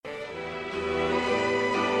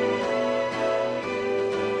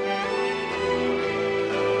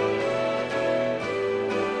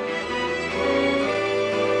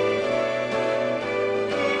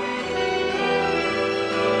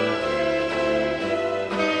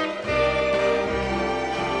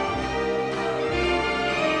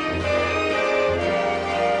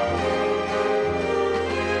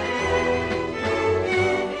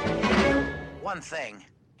thing.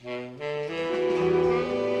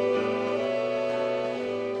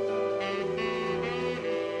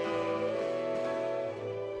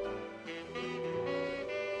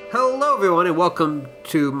 Hello, everyone, and welcome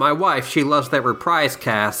to My Wife, She Loves That Reprise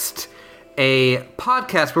Cast, a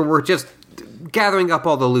podcast where we're just gathering up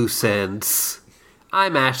all the loose ends.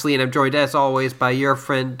 I'm Ashley, and I'm joined, as always, by your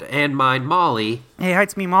friend and mine, Molly. Hey, hi,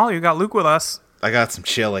 it's me, Molly. We got Luke with us. I got some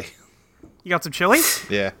chili. You got some chili?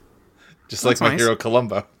 Yeah. Just That's like my nice. hero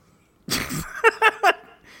Columbo.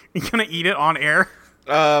 You gonna eat it on air?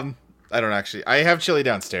 I don't actually. I have chili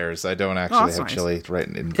downstairs. I don't actually that's have nice. chili right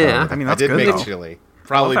in front Yeah. of me. I mean, I that's did good, make though. chili.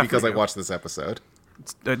 Probably that for because I you. watched this episode.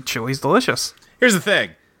 Chili's delicious. Here's the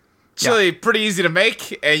thing. Chili, pretty easy to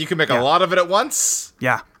make, and you can make Yeah. a lot of it at once,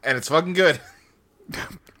 Yeah, and it's fucking good.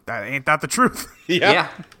 ain't that the truth? Yeah,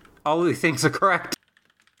 all of these things are correct.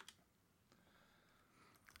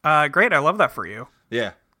 Great, I love that for you.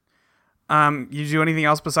 Yeah. You do anything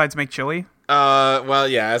else besides make chili? Well,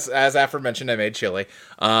 yeah, as aforementioned, I made chili.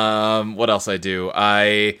 What else I do?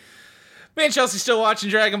 Me and Chelsea still watching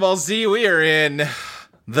Dragon Ball Z. We are in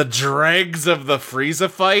the dregs of the Frieza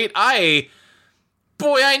fight. I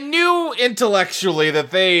knew intellectually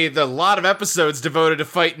that a lot of episodes devoted to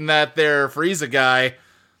fighting that there Frieza guy,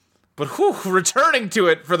 but returning to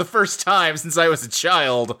it for the first time since I was a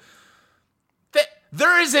child,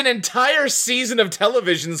 there is an entire season of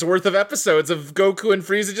television's worth of episodes of Goku and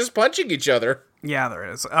Frieza just punching each other. Yeah, there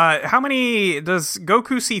is. How many does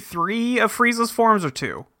Goku see? 3 of Frieza's forms or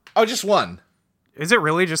 2? Oh, just one. Is it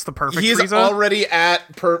really just the perfect He's Frieza? already at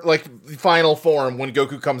final form when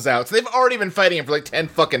Goku comes out. So they've already been fighting him for 10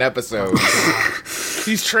 fucking episodes.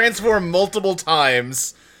 He's transformed multiple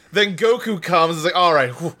times. Then Goku comes and is like,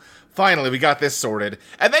 alright, finally we got this sorted.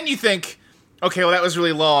 And then you think, okay, well that was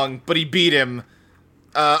really long, but he beat him.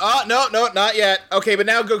 No, not yet. Okay, but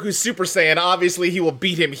now Goku's Super Saiyan. Obviously he will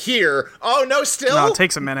beat him here. Oh, no, still? No, it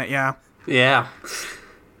takes a minute, yeah. Yeah.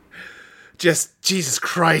 Just, Jesus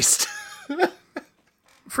Christ.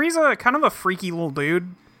 Frieza, kind of a freaky little dude.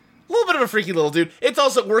 A little bit of a freaky little dude. It's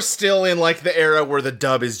also, we're still in, the era where the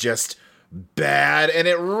dub is just bad, and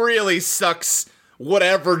it really sucks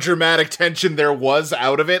whatever dramatic tension there was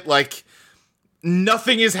out of it.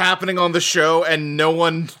 Nothing is happening on the show, and no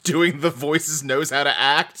one doing the voices knows how to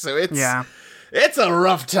act, so it's a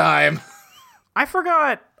rough time. I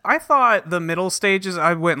thought the middle stages,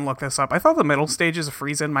 I went and looked this up. I thought the middle stages of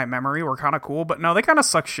Frieza in my memory were kind of cool, but no, they kind of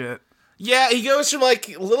suck shit. Yeah, he goes from,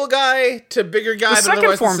 little guy to bigger guy, The but second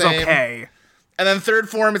otherwise form's the same. okay. And then third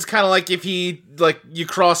form, it's kind of like if he, you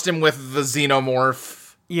crossed him with the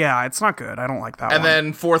Xenomorph. Yeah, it's not good. I don't like that And one.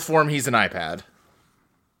 then fourth form, he's an iPad.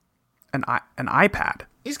 An iPad.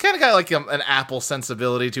 He's kind of got, an Apple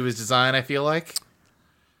sensibility to his design, I feel like.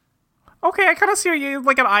 Okay, I kind of see you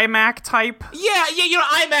like an iMac type. Yeah,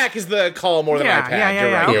 iMac is the call more than Yeah, iPad. yeah.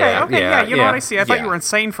 You're right. Okay, you know yeah. what I see. I thought Yeah. you were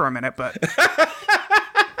insane for a minute, but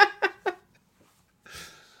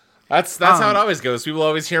That's how it always goes. People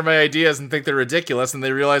always hear my ideas and think they're ridiculous, and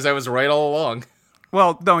they realize I was right all along.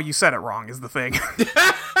 well, no, you said it wrong is the thing.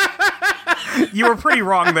 You were pretty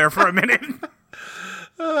wrong there for a minute.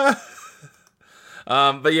 But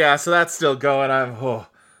yeah, so that's still going.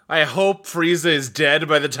 I hope Frieza is dead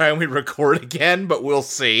by the time we record again, but we'll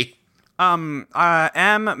see. M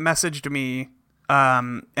messaged me,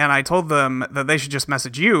 and I told them that they should just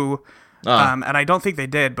message you. And I don't think they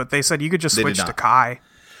did, but they said you could just They did switch to not. Kai.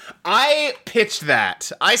 I pitched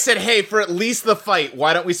that. I said, hey, for at least the fight,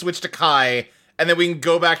 why don't we switch to Kai, and then we can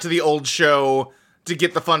go back to the old show to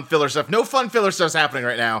get the fun filler stuff. No fun filler stuff's happening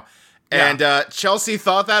right now. Yeah. And Chelsea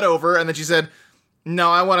thought that over, and then she said,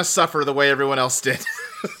 no, I want to suffer the way everyone else did.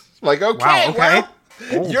 Okay, Wow, okay.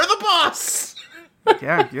 well, you're the boss.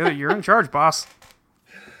 Yeah, you're in charge, boss.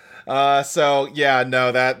 So yeah,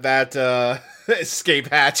 no, that escape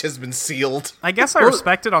hatch has been sealed. I guess I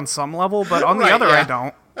respect it on some level, but on the Right, other, yeah. I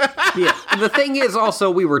don't. Yeah. The thing is, also,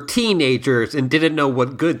 we were teenagers and didn't know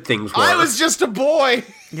what good things were. I was just a boy.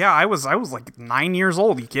 Yeah, I was like 9 years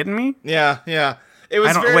old. You kidding me? Yeah. It was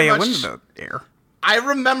I don't. very Wait, much. when did it air? I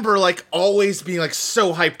remember always being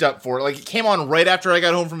so hyped up for it. It came on right after I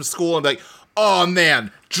got home from school and oh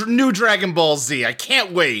man, new Dragon Ball Z. I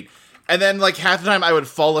can't wait. And then half the time I would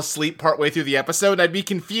fall asleep partway through the episode and I'd be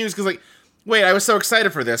confused because wait, I was so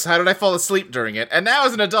excited for this. How did I fall asleep during it? And now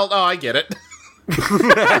as an adult, I get it.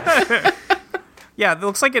 Yeah, it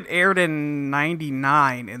looks like it aired in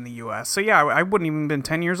 99 in the US. So yeah, I wouldn't even been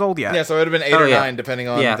 10 years old yet. Yeah, so it would have been 8 or 9 depending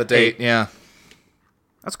on the date. 8. Yeah.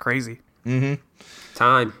 That's crazy.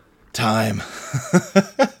 Time.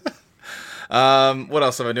 What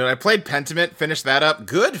else am I doing? I played Pentiment, finished that up.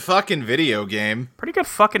 Good fucking video game. Pretty good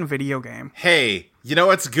fucking video game. Hey, you know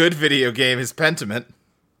what's a good video game is Pentiment.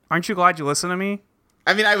 Aren't you glad you listened to me?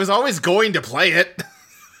 I mean, I was always going to play it.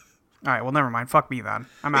 All right, well, never mind. Fuck me then.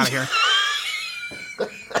 I'm out of here.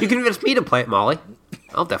 You can convince me to play it, Molly.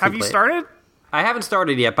 I'll definitely Have you play started? It. I haven't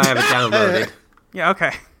started yet, but I have it downloaded. Yeah,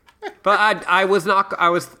 okay. But I was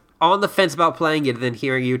on the fence about playing it, and then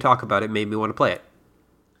hearing you talk about it made me want to play it.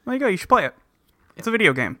 There you go. You should play it. It's a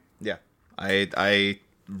video game. Yeah, I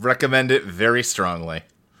recommend it very strongly.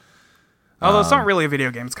 Although it's not really a video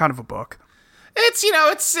game. It's kind of a book. It's, you know,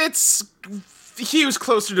 it's Hugh's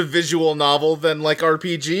closer to visual novel than like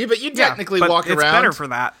RPG, but you technically but walk it's around. better for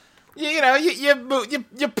that. You know,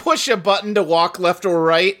 you push a button to walk left or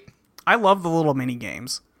right. I love the little mini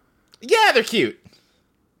games. Yeah, they're cute.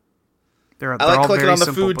 They're I like all clicking very on the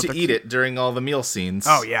simple, food but to they're eat cute. it during all the meal scenes.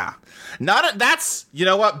 Oh yeah, That's, you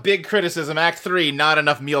know what? Big criticism. Act 3, not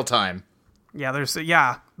enough mealtime. yeah. This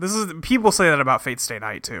is people say that about Fate Stay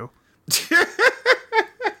Night too.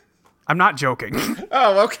 I'm not joking.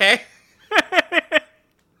 Oh, okay.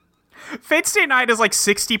 Fate Stay Night is like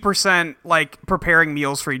 60% like preparing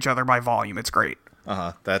meals for each other by volume. It's great.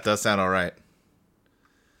 That does sound all right.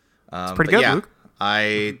 It's pretty But good, yeah, Luke.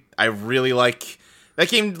 I really like that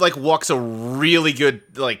game. Like, walks a really good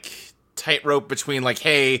like tightrope between like,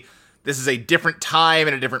 hey, this is a different time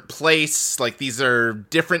and a different place. Like, these are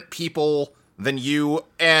different people than you,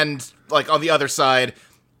 and like on the other side,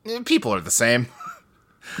 people are the same.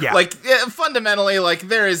 Yeah, Like, fundamentally, like,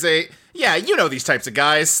 there is a... Yeah, you know these types of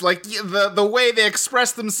guys. Like, the way they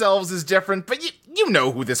express themselves is different, but you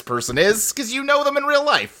know who this person is, because you know them in real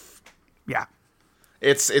life. yeah.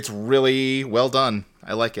 It's really well done.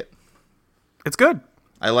 I like it. It's good.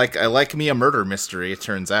 I like me a murder mystery, it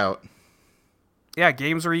turns out. Yeah,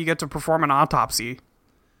 games where you get to perform an autopsy.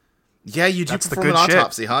 Yeah, you do That's the perform an good shit.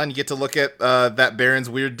 autopsy, huh? And you get to look at that Baron's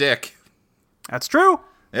weird dick. That's true.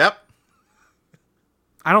 Yep.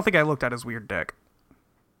 I don't think I looked at his weird dick.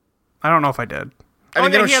 I don't know if I did. I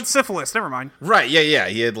mean, they yeah, don't he had syphilis. Never mind. Right, yeah.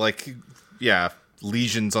 He had, like,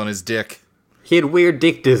 lesions on his dick. He had weird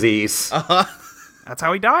dick disease. That's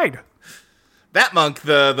how he died. That monk,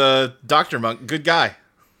 the doctor monk, good guy.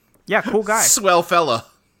 Yeah, cool guy. Swell fella.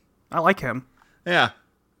 I like him. Yeah.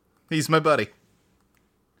 He's my buddy.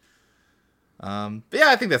 But yeah,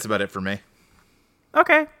 I think that's about it for me.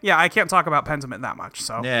 Okay. Yeah, I can't talk about Pentiment that much,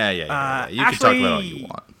 so. Yeah. You can talk about all you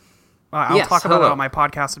want. I'll Yes, talk about it hello. on my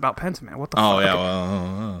podcast about Pentiment. What the Oh, fuck? yeah,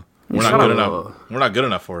 well, we're Shut not good up. enough. We're not good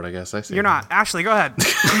enough for it, I guess. I see. You're not. Ashley, go ahead.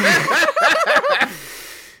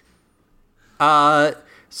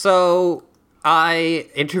 So I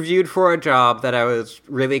interviewed for a job that I was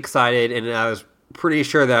really excited, and I was pretty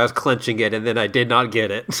sure that I was clinching it, and then I did not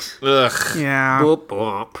get it. Ugh. Yeah. Boop,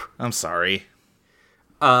 boop. I'm sorry.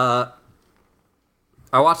 I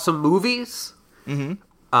watched some movies. Mm-hmm.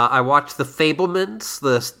 I watched The Fabelmans,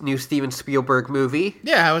 the new Steven Spielberg movie.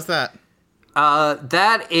 Yeah, how was that?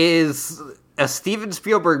 That is a Steven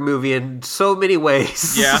Spielberg movie in so many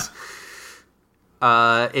ways. Yeah.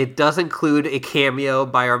 It does include a cameo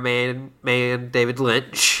by our man David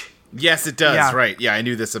Lynch. Yes, it does. Yeah. Right. Yeah, I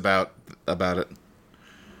knew this about it.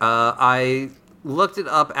 I looked it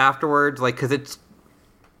up afterwards, like, because it's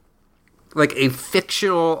like a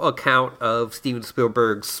fictional account of Steven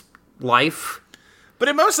Spielberg's life. But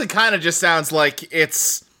it mostly kind of just sounds like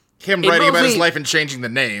it's him writing about his mostly- life and changing the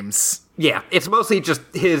names. Yeah, it's mostly just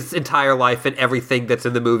his entire life, and everything that's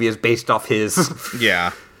in the movie is based off his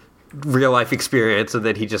Yeah. real life experience, and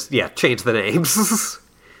then he just changed the names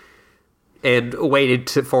and waited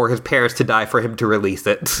for his parents to die for him to release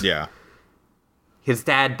it. Yeah. His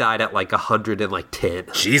dad died at like 110.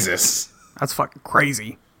 Jesus. That's fucking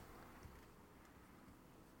crazy.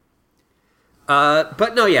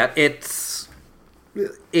 But no, yeah,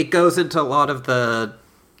 it goes into a lot of the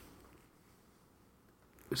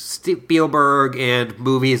Spielberg and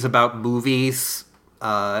movies about movies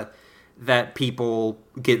that people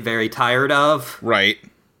get very tired of. Right.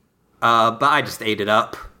 But I just ate it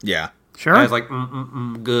up. Yeah. Sure. I was like,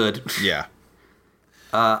 good. Yeah.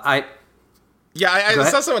 I I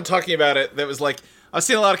saw someone talking about it that was like, I've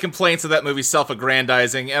seen a lot of complaints of that movie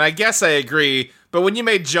self-aggrandizing, and I guess I agree, but when you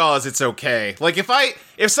made Jaws, it's okay. Like,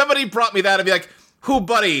 if somebody brought me that, I'd be like, who,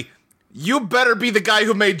 buddy? You better be the guy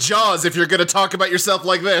who made Jaws if you're gonna talk about yourself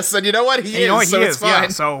like this. And you know what? He is, so it's fine. Yeah,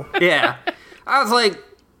 so yeah. I was like,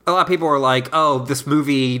 a lot of people were like, oh, this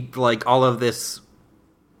movie, like, all of this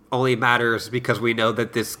only matters because we know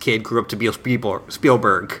that this kid grew up to be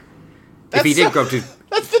Spielberg. If he did grow up to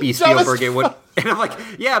be Spielberg, it would... And I'm like,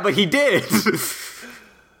 yeah, but he did.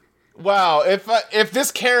 Wow, if I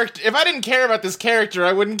didn't care about this character,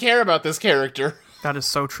 I wouldn't care about this character. That is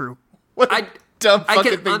so true. What a dumb fucking I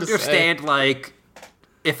thing can to understand, say. like,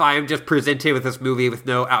 if I am just presented with this movie with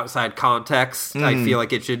no outside context, I feel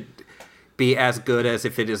like it should be as good as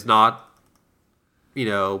if it is not, you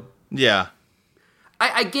know. Yeah.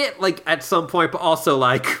 I get, like, at some point, but also,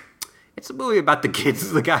 like, it's a movie about the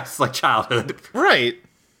kids, the guy's, like, childhood. Right.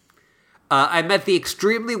 I met the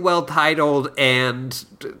extremely well-titled and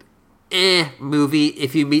movie,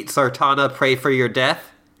 If You Meet Sartana, Pray for Your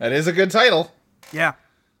Death. That is a good title. Yeah.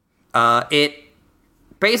 It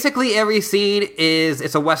basically every scene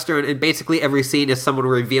it's a Western, and basically every scene is someone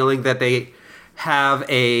revealing that they have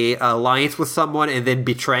a alliance with someone and then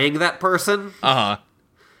betraying that person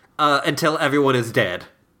until everyone is dead.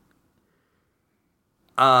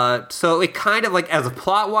 So it kind of, like, as a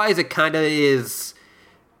plot-wise, it kind of is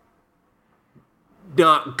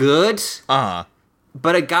not good.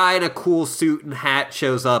 But a guy in a cool suit and hat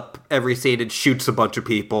shows up every scene and shoots a bunch of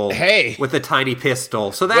people. Hey! With a tiny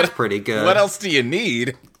pistol. So that's pretty good. What else do you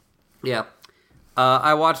need? Yeah.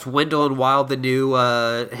 I watched Wendell and Wild, the new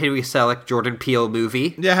Henry Selick, Jordan Peele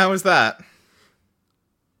movie. Yeah, how was that?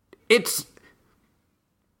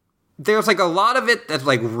 There's, like, a lot of it that's,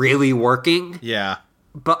 like, really working. Yeah.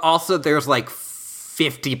 But also there's, like,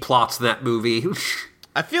 50 plots in that movie.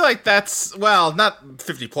 I feel like that's, well, not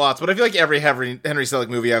 50 plots, but I feel like every Henry Selick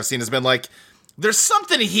movie I've seen has been like, there's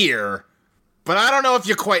something here, but I don't know if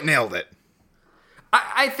you quite nailed it.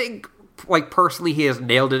 I think, like, personally, he has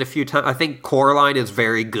nailed it a few times. I think Coraline is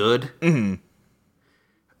very good. Mm-hmm.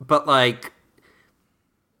 But, like,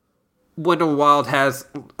 Wendell Wild has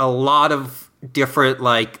a lot of different,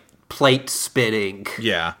 like, plate spinning.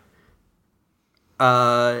 Yeah.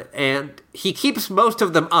 And he keeps most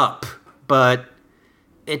of them up, but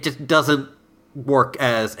it just doesn't work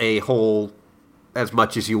as a whole as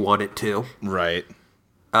much as you want it to. Right.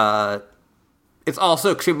 It's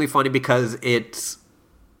also extremely funny because it's,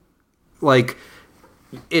 like,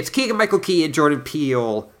 it's Keegan-Michael Key and Jordan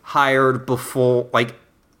Peele hired before, like,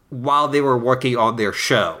 while they were working on their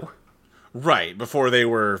show. Right, before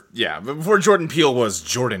Jordan Peele was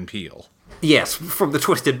Jordan Peele. Yes, from the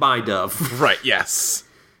Twisted Mind of. Right, yes.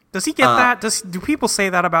 Does he get that? Do people say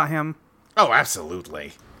that about him? Oh,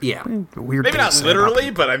 absolutely. Yeah. Weird. Maybe thing not to say literally,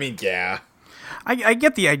 about but I mean, yeah. I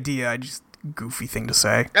get the idea. Just goofy thing to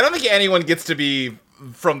say. I don't think anyone gets to be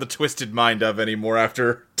from the Twisted Mind of anymore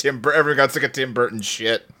after everyone got sick of Tim Burton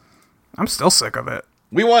shit. I'm still sick of it.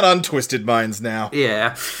 We want untwisted minds now.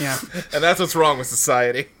 Yeah. Yeah, And that's what's wrong with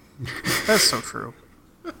society. that's so true.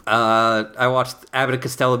 I watched Abbott and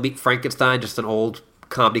Costello Meet Frankenstein, just an old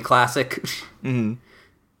comedy classic. Mm-hmm.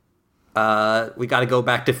 We got to go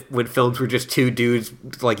back to when films were just two dudes,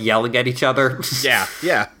 like, yelling at each other. Yeah.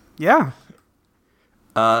 Yeah.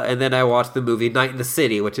 And then I watched the movie Night in the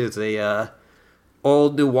City, which is a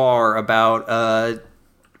old noir about a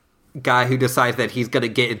guy who decides that he's going to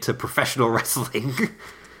get into professional wrestling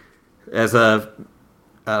as a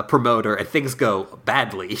promoter, and things go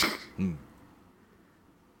badly.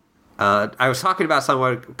 I was talking about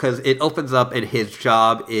someone because it opens up and his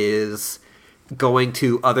job is going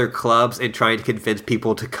to other clubs and trying to convince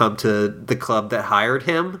people to come to the club that hired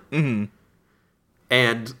him. Mm-hmm.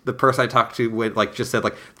 And the person I talked to went, like, just said,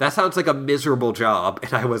 like, that sounds like a miserable job.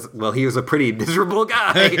 And I was, well, he was a pretty miserable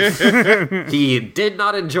guy. He did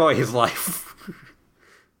not enjoy his life.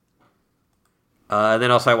 And then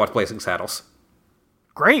also I watched Blazing Saddles.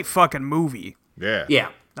 Great fucking movie. Yeah. Yeah.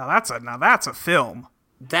 Now that's a film.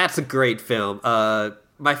 That's a great film.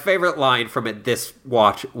 My favorite line from it this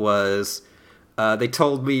watch was, they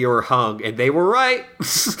told me you were hung, and they were right.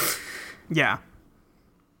 Yeah.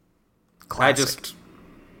 Classic.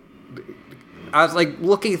 I was, like,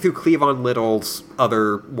 looking through Cleavon Little's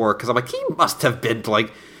other work, because I'm like, he must have been,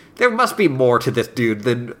 like, there must be more to this dude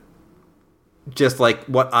than just, like,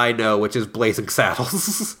 what I know, which is Blazing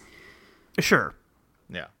Saddles. Sure.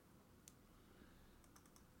 Yeah.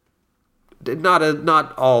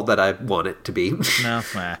 Not all that I want it to be. No,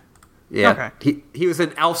 nah. Yeah. Okay. He was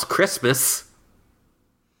in Elf's Christmas.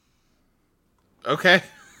 Okay.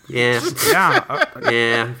 Yeah. Yeah.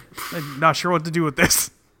 Yeah. I'm not sure what to do with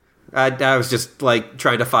this. I was just, like,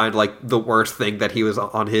 trying to find, like, the worst thing that he was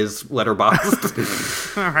on his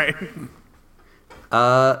letterbox. All right.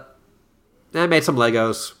 I made some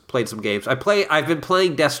Legos, played some games. I've been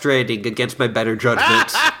playing Death Stranding against my better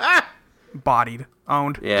judgment. Bodied,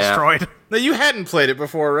 owned, Yeah. destroyed. No, you hadn't played it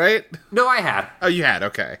before, right? No, I had. Oh, you had,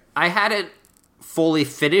 okay. I hadn't fully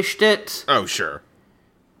finished it. Oh, sure.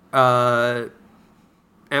 I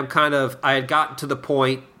had gotten to the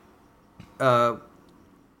point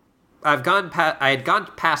I had gone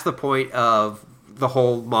past the point of the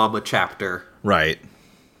whole mama chapter. Right.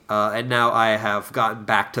 And now I have gotten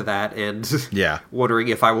back to that and wondering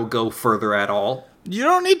if I will go further at all. You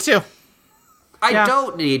don't need to. I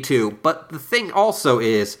don't need to, but the thing also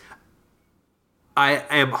is, I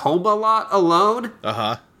am home a lot alone.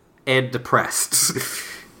 And depressed.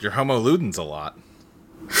 You're homo ludens a lot.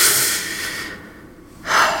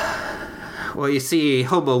 Well, you see,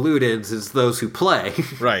 homo ludens is those who play.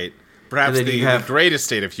 Right. Perhaps the greatest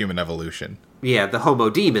state of human evolution. Yeah, the homo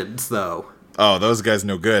demons, though. Oh, those guys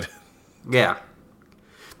no good. Yeah.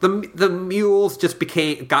 The mules just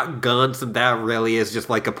got guns, and that really is just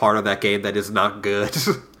like a part of that game that is not good.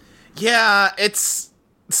 Yeah,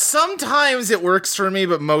 sometimes it works for me,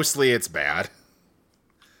 but mostly it's bad.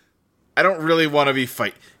 I don't really want to be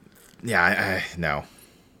Yeah, no.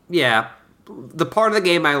 Yeah. The part of the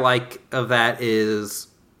game I like of that is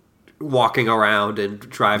walking around and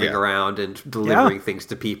driving around and delivering things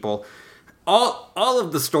to people. All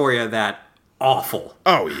of the story of that, awful.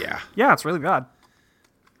 Oh, yeah. Yeah, it's really bad.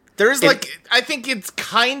 There's I think it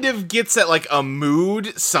kind of gets at like a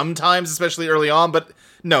mood sometimes, especially early on, but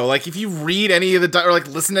no, like if you read any of the or like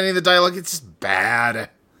listen to any of the dialogue, it's just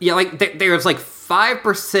bad. Yeah, like there's like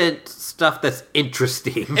 5% stuff that's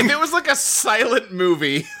interesting. If it was like a silent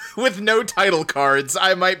movie with no title cards,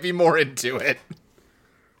 I might be more into it.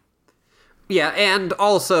 Yeah, and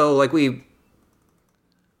also like we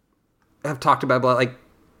have talked about like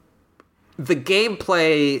the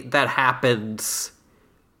gameplay that happens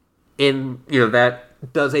in,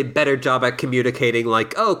 that does a better job at communicating,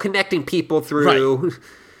 like, connecting people through. Right.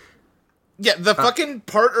 Yeah, the fucking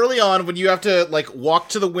part early on when you have to, like, walk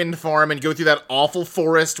to the wind farm and go through that awful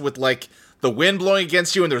forest with, like, the wind blowing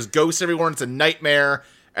against you and there's ghosts everywhere and it's a nightmare,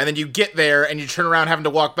 and then you get there and you turn around having to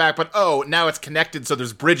walk back, but now it's connected so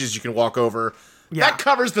there's bridges you can walk over. Yeah. That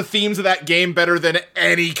covers the themes of that game better than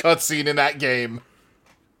any cutscene in that game.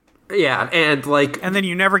 Yeah, and then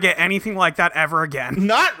you never get anything like that ever again.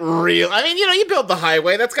 Not real. I mean, you build the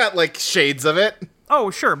highway. That's got, like, shades of it. Oh,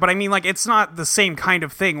 sure. But I mean, like, it's not the same kind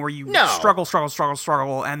of thing where you struggle,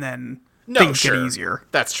 and then things get easier.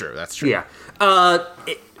 That's true. Yeah.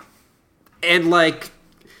 And, like,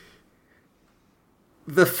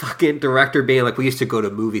 the fucking director being like, we used to go to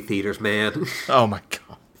movie theaters, man. Oh, my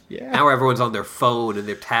God. Yeah. Now everyone's on their phone and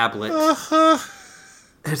their tablet. And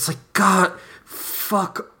it's like, God,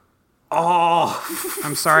 fuck off.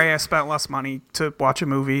 I'm sorry I spent less money to watch a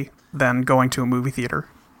movie than going to a movie theater.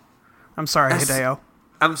 I'm sorry, Hideo.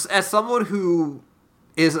 As someone who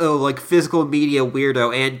is a physical media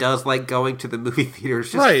weirdo and does like going to the movie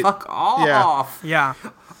theaters, just fuck off. Yeah.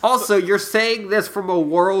 Also, you're saying this from a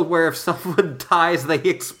world where if someone dies, they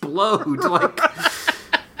explode. Like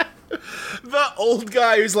the old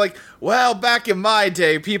guy who's like, well, back in my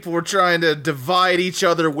day, people were trying to divide each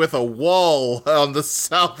other with a wall on the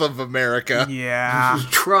south of America. Yeah.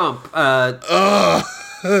 Trump. Well,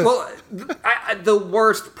 the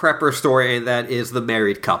worst prepper story in that is the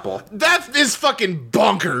married couple. That is fucking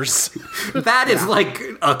bonkers. That is like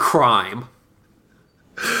a crime.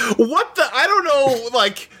 What the? I don't know,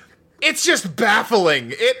 like, it's just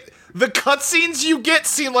baffling. The cutscenes you get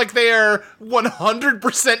seem like they are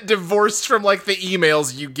 100% divorced from, like, the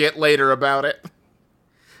emails you get later about it.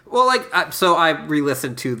 Well, so I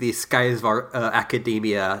re-listened to the Skies of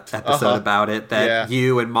Academia episode about it that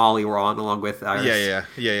you and Molly were on along with ours. Yeah.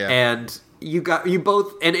 And you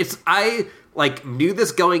both, and I, knew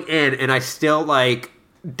this going in, and I still,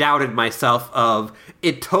 doubted myself of,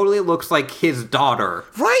 it totally looks like his daughter.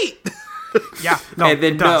 Right! Yeah, and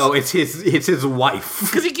then it's his wife.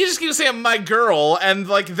 Because he just keeps saying "my girl," and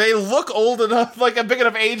they look old enough, like a big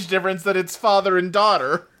enough age difference that it's father and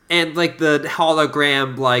daughter. And the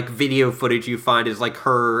hologram video footage you find is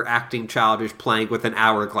her acting childish playing with an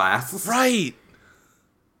hourglass. Right.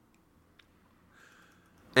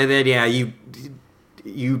 And then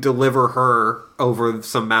you deliver her over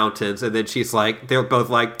some mountains, and then she's they're both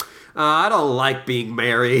I don't like being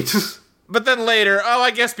married. But then later,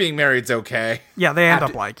 I guess being married's okay. Yeah, they end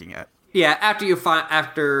up liking it. Yeah,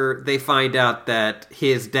 after they find out that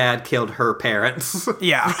his dad killed her parents.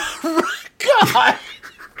 Yeah. God!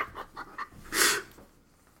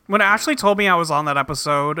 When Ashley told me I was on that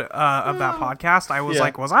episode of that podcast, I was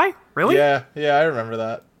like, was I? Really? Yeah, I remember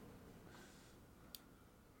that.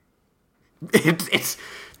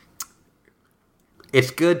 It's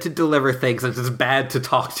good to deliver things, and it's bad to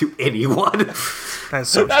talk to anyone.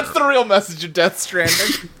 That's the real message of Death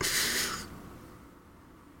Stranding.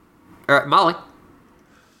 All right, Molly.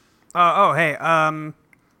 Hey.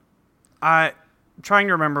 I trying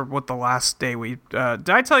to remember what the last day we did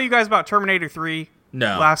I tell you guys about Terminator 3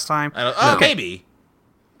 No. last time? I don't, oh, maybe.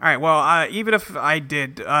 All right, well, even if I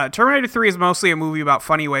did, Terminator 3 is mostly a movie about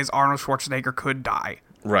funny ways Arnold Schwarzenegger could die.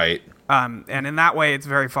 Right. And in that way, it's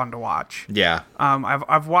very fun to watch. Yeah.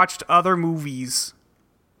 I've watched other movies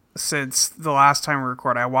since the last time we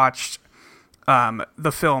recorded. I watched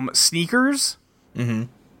the film Sneakers. Mm-hmm.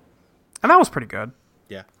 And that was pretty good.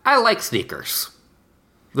 Yeah. I like Sneakers.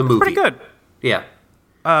 The movie. Pretty good. Yeah.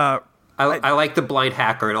 I like the blind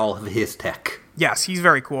hacker and all of his tech. Yes, he's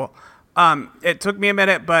very cool. It took me a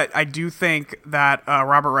minute, but I do think that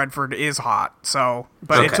Robert Redford is hot. So,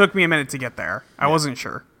 but it took me a minute to get there. I wasn't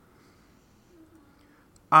sure.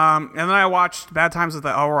 And then I watched Bad Times at the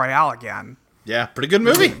El Royale again. Yeah, pretty good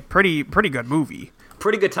movie. Pretty good movie.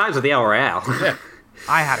 Pretty good times with the El Royale. Yeah.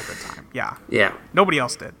 I had a good time. Yeah. Yeah. Nobody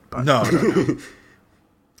else did. But. No.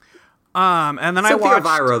 And then Cynthia I watched.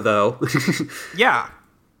 Elvira, though. Yeah.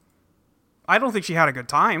 I don't think she had a good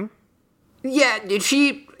time. Yeah,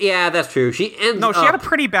 that's true. She had a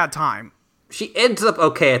pretty bad time. She ends up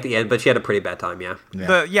okay at the end, but she had a pretty bad time, yeah.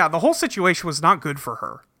 The whole situation was not good for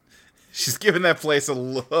her. She's giving that place a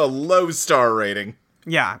low star rating.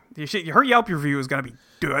 Yeah. Her Yelp review is going to be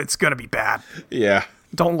it's going to be bad. Yeah.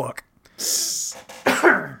 Don't look.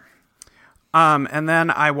 And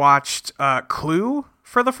then I watched Clue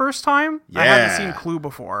for the first time. Yeah. I hadn't seen Clue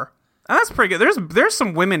before. And that's pretty good. There's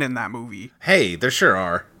some women in that movie. Hey, there sure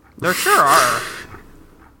are. There sure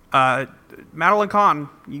are. Madeline Kahn,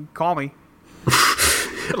 you can call me.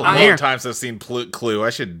 It's been a long time since I've seen Clue. I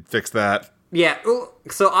should fix that. Yeah,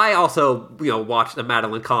 so I also, watched the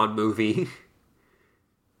Madeline Kahn movie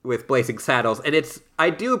with Blazing Saddles, and I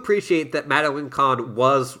do appreciate that Madeline Kahn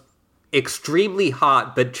was extremely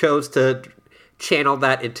hot, but chose to channel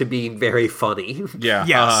that into being very funny. Yeah.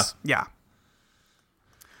 Yes. Yeah.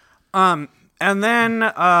 And then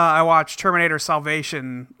I watched Terminator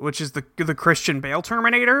Salvation, which is the Christian Bale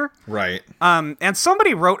Terminator. Right. And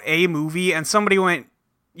somebody wrote a movie, and somebody went,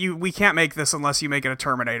 we can't make this unless you make it a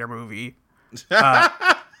Terminator movie.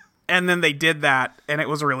 And then they did that, and it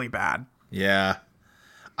was really bad. Yeah.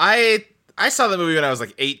 I saw the movie when I was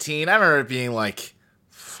like 18. I remember it being like,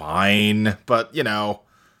 fine. But,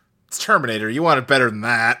 it's Terminator. You want it better than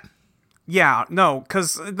that. Yeah, no,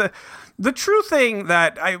 because the true thing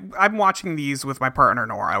that I'm watching these with my partner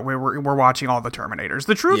Nora. We're watching all the Terminators.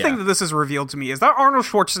 The true thing that this has revealed to me is that Arnold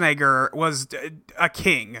Schwarzenegger was a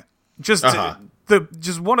king. Just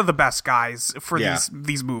one of the best guys for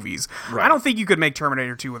these movies. Right. I don't think you could make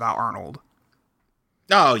Terminator 2 without Arnold.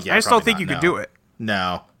 Oh yeah, I just don't think you could do it.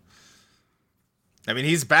 No. I mean,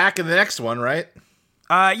 he's back in the next one, right?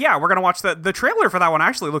 Yeah, we're gonna watch the trailer for that one.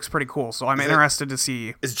 Actually, looks pretty cool. So I'm interested to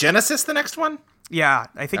see. Is Genesis the next one? Yeah,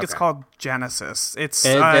 I think it's called Genesis. It's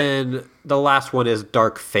and then the last one is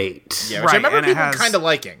Dark Fate. Yeah, which I remember people kind of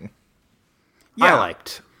liking. Yeah. I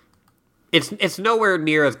liked. It's nowhere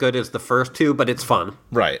near as good as the first two, but it's fun.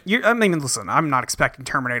 Right. Listen, I'm not expecting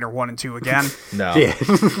Terminator 1 and 2 again. No. Yeah.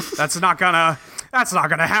 That's not gonna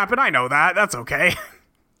happen. I know that. That's okay.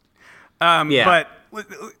 But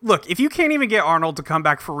look, if you can't even get Arnold to come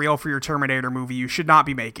back for real for your Terminator movie, you should not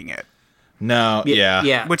be making it. No,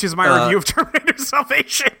 yeah. Which is my review of Terminator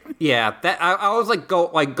Salvation. Yeah, that I was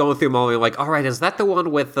going through my like, all right, is that the one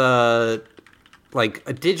with like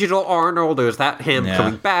a digital Arnold, or is that him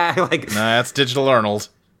coming back? Like, no, that's digital Arnold.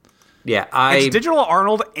 Yeah, it's digital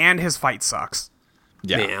Arnold, and his fight sucks.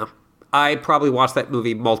 Yeah. I probably watched that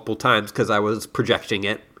movie multiple times because I was projecting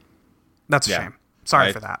it. That's a shame.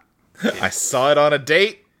 Sorry for that. I saw it on a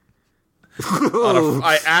date.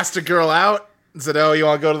 I asked a girl out and said, "Oh, you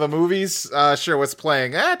want to go to the movies? Sure. What's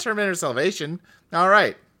playing? Terminator Salvation. All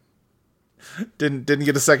right." Didn't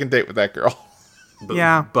get a second date with that girl.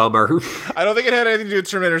 Yeah, bummer. I don't think it had anything to do with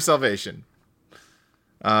Terminator Salvation.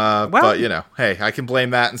 But hey, I can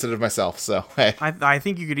blame that instead of myself. So hey, I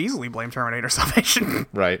think you could easily blame Terminator Salvation.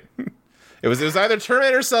 Right. It was either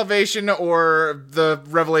Terminator Salvation or the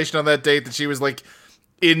revelation on that date that she was like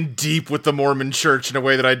in deep with the Mormon Church in a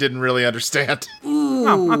way that I didn't really understand. Ooh.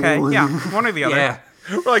 Oh, okay, yeah, one or the other. Yeah.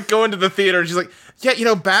 We're like going to the theater, and she's like,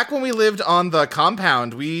 "Yeah, back when we lived on the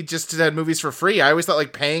compound, we just had movies for free. I always thought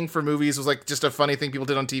like paying for movies was like just a funny thing people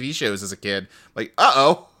did on TV shows as a kid. Like,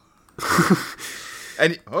 uh-oh."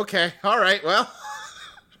 And okay, all right, well.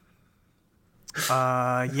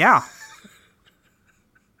 Yeah.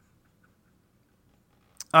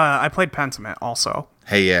 I played Pentiment also.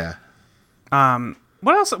 Hey, yeah.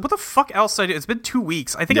 What else? What the fuck else did I do? It's been 2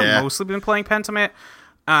 weeks. I think I've mostly been playing Pentiment.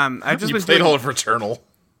 I've just been played all of Returnal.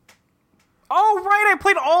 Oh, right, I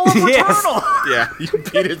played all of Returnal. Yeah, you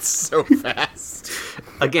beat it so fast.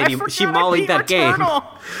 Again, she mollied that game.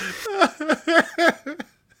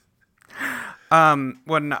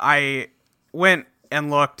 when I went and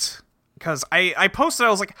looked, because I posted, I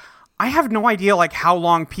was like, I have no idea like how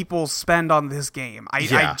long people spend on this game.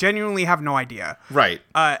 I genuinely have no idea. Right.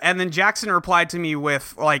 And then Jackson replied to me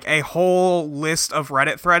with like a whole list of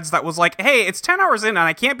Reddit threads that was like, hey, it's 10 hours in and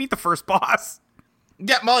I can't beat the first boss.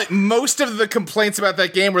 Yeah, Molly, most of the complaints about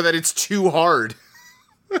that game were that it's too hard.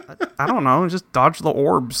 I don't know, just dodge the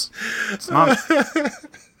orbs. It's not...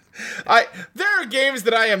 There are games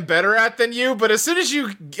that I am better at than you, but as soon as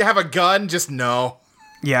you have a gun, just no.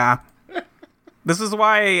 Yeah. This is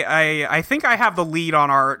why I think I have the lead on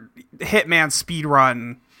our Hitman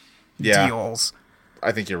speedrun deals.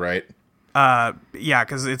 I think you're right. Yeah,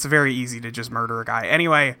 because it's very easy to just murder a guy.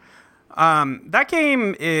 Anyway, that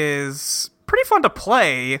game is pretty fun to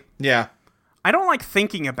play. Yeah. I don't like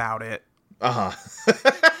thinking about it. Uh-huh.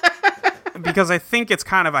 Because I think it's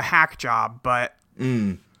kind of a hack job, but...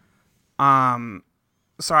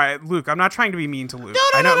 Sorry, Luke, I'm not trying to be mean to Luke.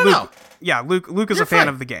 No. Yeah, Luke is a fan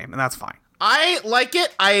of the game, and that's fine. I like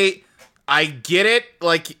it. I get it.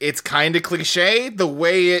 Like, it's kind of cliche. The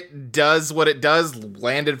way it does what it does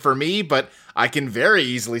landed for me, but I can very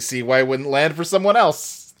easily see why it wouldn't land for someone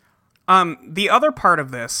else. The other part of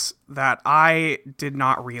this that I did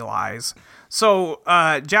not realize. So,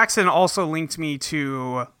 Jackson also linked me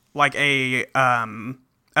to, like, a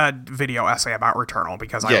video essay about Returnal,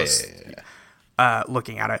 because I was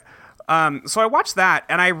looking at it. So I watched that,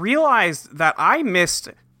 and I realized that I missed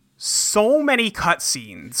so many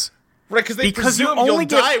cutscenes. Right, because they presume you'll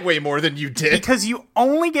die way more than you did. Because you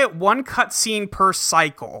only get one cutscene per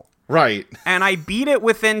cycle. Right. And I beat it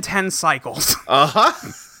within 10 cycles. Uh-huh.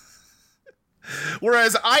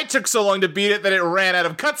 Whereas I took so long to beat it that it ran out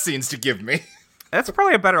of cutscenes to give me. That's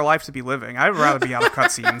probably a better life to be living. I'd rather be out of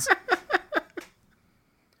cutscenes.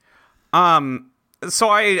 So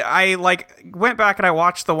I like went back and I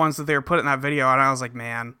watched the ones that they were put in that video, and I was like,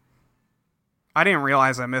 man, I didn't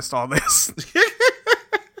realize I missed all this.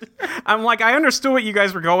 I'm like, I understood what you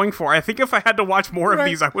guys were going for. I think if I had to watch more of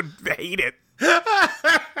these, I would hate it.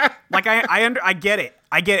 Like, I get it.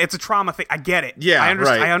 I get it. It's a trauma thing. I get it. Yeah,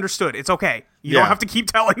 I understood. It's okay. You don't have to keep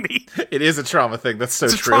telling me. It is a trauma thing. That's so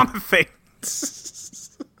true. It's a trauma thing.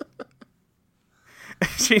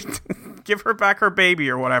 Give her back her baby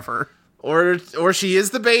or whatever. Or she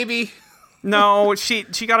is the baby. No, she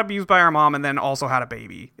got abused by her mom and then also had a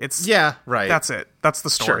baby. Right. That's it. That's the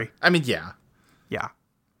story. Sure. I mean, yeah. Yeah.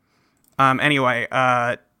 Anyway,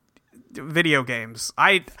 video games.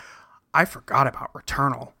 I forgot about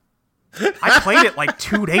Returnal. I played it like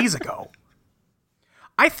 2 days ago.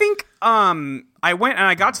 I think I went and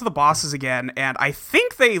I got to the bosses again, and I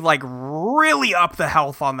think they like really up the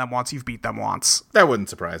health on them once you've beat them once. That wouldn't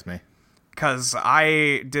surprise me. Because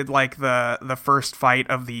I did like the first fight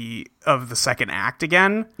of the second act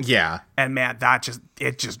again. Yeah. And man,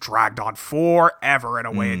 it just dragged on forever in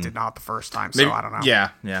a way it did not the first time. So I don't know. Yeah.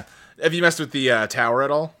 Have you messed with the tower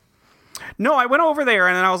at all? No, I went over there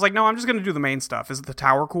and then I was like, no, I'm just gonna do the main stuff. Is the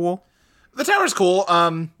tower cool? The tower's cool.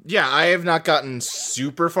 Yeah, I have not gotten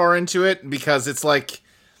super far into it because it's like,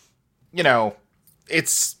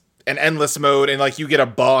 it's an endless mode and like you get a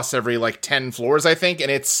boss every like 10 floors, I think, and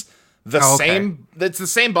it's same. It's the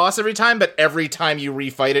same boss every time, but every time you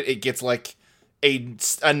refight it, it gets like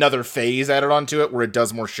another phase added onto it where it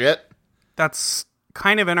does more shit. That's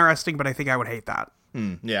kind of interesting, but I think I would hate that.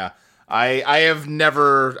 Yeah. I have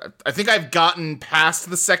never... I think I've gotten past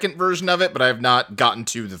the second version of it, but I have not gotten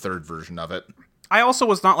to the third version of it. I also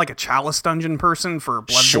was not like a Chalice dungeon person for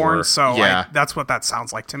Bloodborne, so that's what that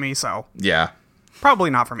sounds like to me, so... Yeah. Probably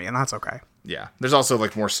not for me, and that's okay. Yeah. There's also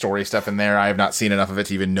like more story stuff in there. I have not seen enough of it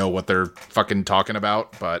to even know what they're fucking talking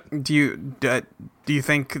about, but... Do you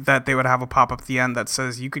think that they would have a pop-up at the end that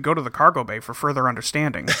says you could go to the cargo bay for further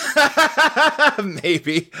understanding?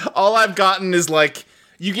 Maybe. All I've gotten is like...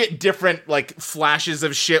 You get different, like, flashes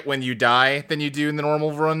of shit when you die than you do in the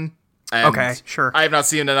normal run. And okay, sure. I have not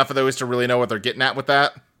seen enough of those to really know what they're getting at with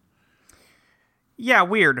that. Yeah,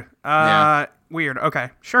 weird. Weird.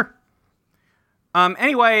 Okay, sure.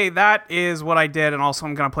 Anyway, that is what I did, and also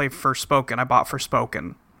I'm going to play Forspoken. I bought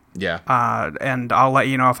Forspoken. Yeah. And I'll let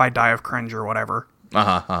you know if I die of cringe or whatever.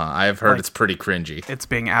 I've heard it's pretty cringy. It's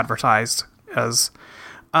being advertised as...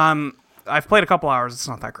 I've played a couple hours. It's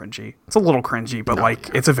not that cringy. It's a little cringy, but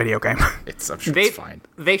it's a video game. I'm sure it's fine.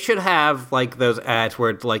 They should have like those ads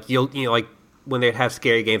where like like when they'd have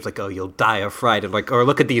scary games like, oh, you'll die of fright, and like, or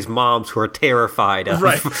look at these moms who are terrified of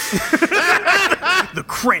right. The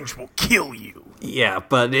cringe will kill you. Yeah,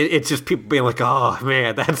 but it's just people being like, oh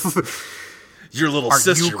man, that's your little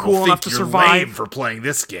sister cool will enough think to you're survive? lame for playing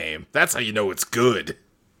this game. That's how you know it's good.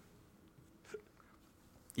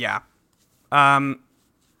 Yeah.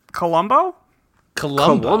 Columbo?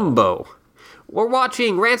 Columbo. We're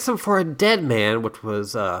watching Ransom for a Dead Man, which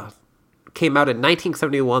was came out in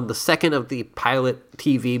 1971, the second of the pilot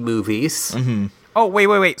TV movies. Mm-hmm. Oh,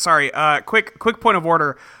 wait. Sorry. Quick point of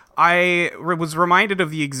order. I was reminded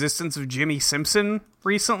of the existence of Jimmy Simpson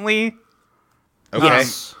recently. Okay.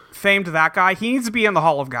 Yes. Famed that guy. He needs to be in the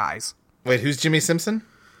Hall of Guys. Wait, who's Jimmy Simpson?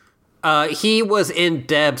 He was in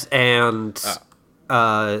Debs and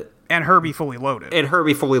Herbie Fully Loaded.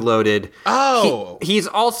 Herbie Fully Loaded. Oh! He's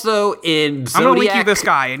also in Zodiac. I'm going to link you this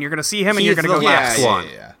guy, and you're going to see him, and you're going to go, the last one.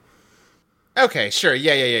 Yeah. Okay, sure.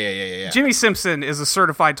 Yeah. Jimmy Simpson is a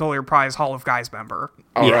certified Tulare Prize Hall of Guys member.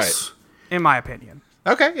 All yes. right. In my opinion.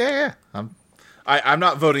 Okay, yeah. I'm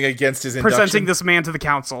not voting against his induction. Presenting this man to the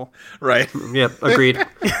council. Right. Yep, agreed.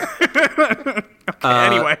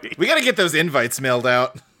 Anyway. We gotta get those invites mailed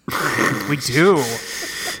out. We do.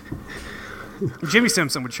 Jimmy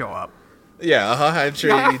Simpson would show up. Yeah, I'm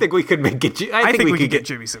sure. I think we could make it. I think we could get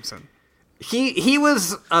Jimmy Simpson. He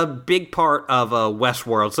was a big part of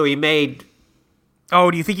Westworld, so he made... Oh,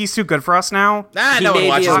 do you think he's too good for us now? Nah, He no one may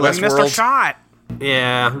watches be a- We missed our Westworld. shot.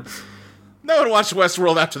 Yeah, No one watched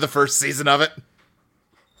Westworld after the first season of it.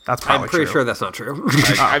 That's probably I'm pretty true. sure that's not true.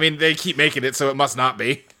 I mean, they keep making it, so it must not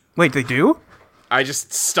be. Wait, they do? I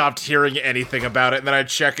just stopped hearing anything about it, and then I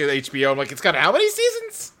check at HBO. I'm like, it's got how many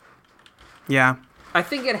seasons? Yeah. I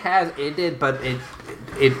think it has ended, but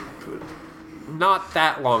it not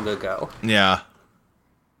that long ago. Yeah.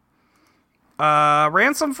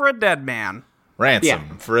 Ransom for a Dead Man. Ransom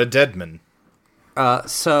Yeah. for a Deadman.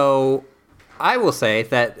 So I will say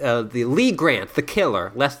that the Lee Grant, the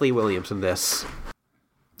killer, Leslie Williams in this,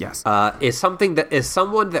 Yes. is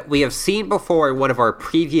someone that we have seen before in one of our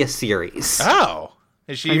previous series. Oh.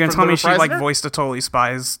 Is she Are you going to from tell me The she, like, Reprisoner? voiced a Totally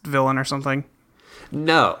Spies villain or something?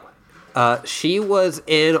 No. She was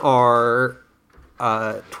in our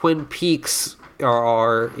Twin Peaks, or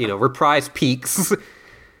our, Reprise Peaks.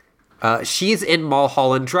 She's in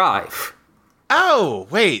Mulholland Drive. Oh,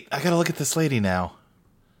 wait. I gotta look at this lady now.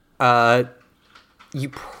 You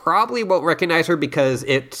probably won't recognize her because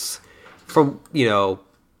it's from,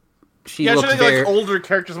 she Yeah, I looks should think very... like older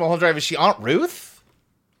characters in Mulholland Drive. Is she Aunt Ruth?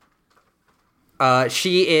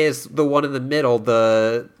 She is the one in the middle,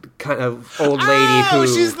 the kind of old lady Oh, who...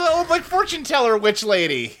 she's the old, like, fortune teller witch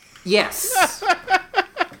lady. Yes.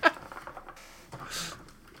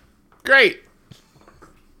 Great.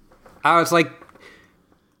 I was like,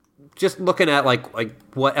 just looking at like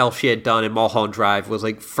what else she had done in Mulholland Drive was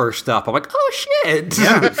like first up. I'm like, oh shit.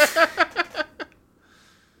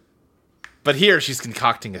 But here she's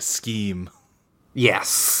concocting a scheme.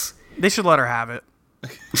 Yes. They should let her have it.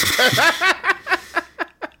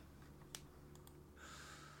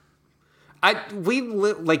 We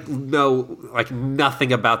know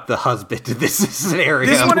nothing about the husband in this scenario.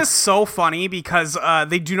 This one is so funny because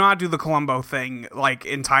they do not do the Columbo thing like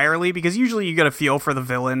entirely, because usually you get a feel for the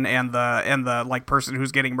villain and the like person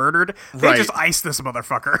who's getting murdered. They Right. just ice this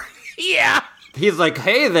motherfucker. Yeah. He's like,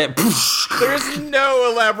 hey, that. There's no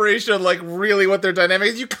elaboration on, like, really what their dynamic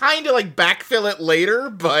is. You kind of, like, backfill it later,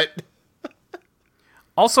 but...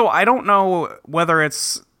 Also, I don't know whether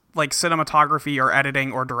it's like cinematography or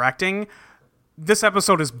editing or directing. This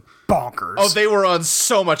episode is bonkers. Oh, they were on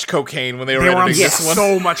so much cocaine when they were They were on editing this one.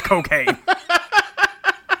 so much cocaine.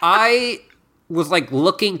 I was like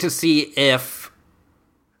looking to see if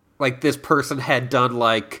like this person had done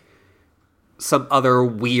like some other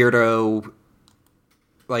weirdo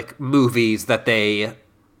like movies that they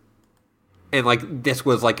and like this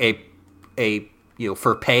was like a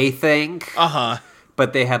for pay thing. Uh-huh.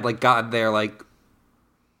 But they had like gotten their like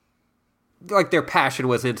their passion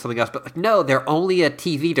was in something else, but like no, they're only a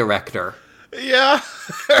TV director. Yeah.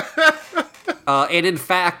 And in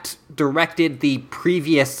fact directed the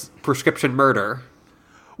previous Prescription Murder.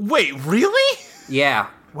 Wait, really? Yeah.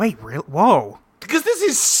 Wait, real? Whoa. Because this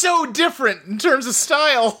is so different in terms of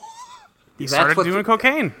style. He That's started what doing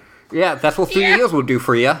cocaine. Yeah, that's what 3 years will do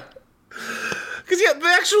for you. Because, yeah, the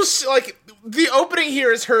actual, like, the opening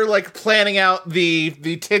here is her, like, planning out the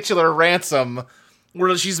titular ransom,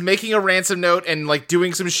 where she's making a ransom note and, like,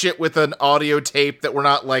 doing some shit with an audio tape that we're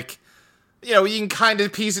not, like, you can kind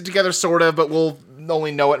of piece it together, sort of, but we'll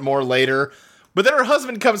only know it more later. But then her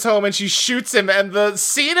husband comes home and she shoots him, and the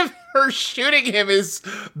scene of her shooting him is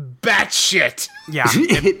batshit. Yeah,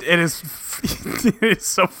 it is. It is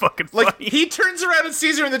so fucking funny. Like, he turns around and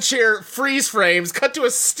sees her in the chair, freeze frames, cut to a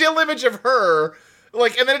still image of her,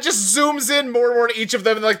 like, and then it just zooms in more and more to each of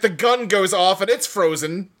them, and, like, the gun goes off, and it's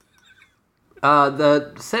frozen.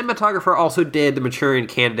 The cinematographer also did The Manchurian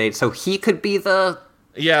Candidate, so he could be the...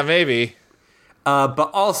 Yeah, maybe.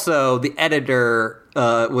 But also, the editor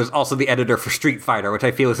was also the editor for Street Fighter, which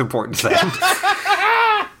I feel is important to them.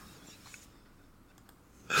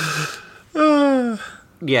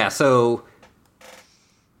 Yeah, so...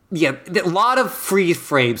 Yeah, a lot of freeze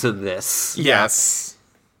frames in this. Yes.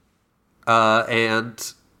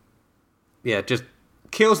 And... Yeah, just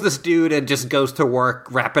kills this dude and just goes to work,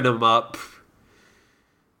 wrapping him up.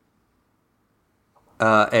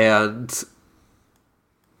 And...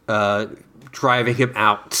 driving him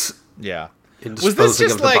out. Yeah. And Was this disposing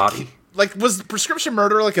just of the body. was Prescription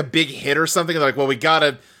Murder like a big hit or something? Like, well,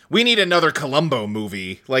 we need another Columbo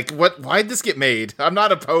movie. Like, why'd this get made? I'm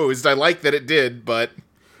not opposed. I like that it did, but...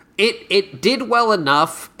 It did well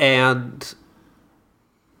enough, and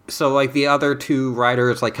so, like, the other two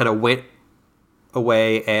writers, like, kind of went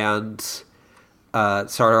away and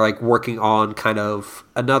started, like, working on kind of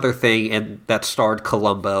another thing, and that starred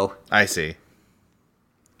Columbo. I see.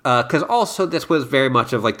 Because also this was very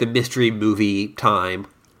much of, like, the mystery movie time.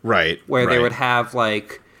 Right. Where they would have,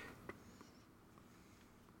 like...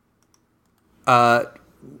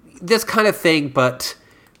 this kind of thing, but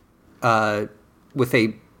with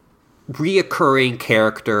a reoccurring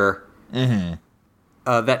character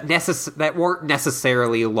that weren't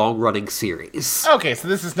necessarily a long-running series. Okay, so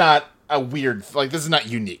this is not a weird... Like, this is not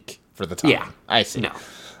unique for the time. Yeah. I see. No.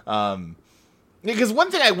 Because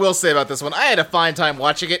one thing I will say about this one, I had a fine time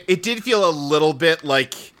watching it. It did feel a little bit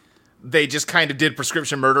like they just kind of did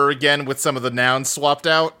Prescription Murder again with some of the nouns swapped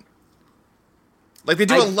out. Like, they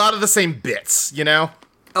do a lot of the same bits, you know?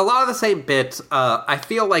 A lot of the same bits. I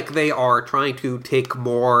feel like they are trying to take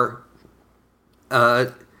more...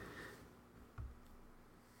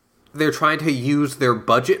 they're trying to use their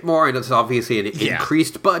budget more, and it's obviously an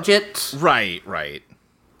increased budget. Right.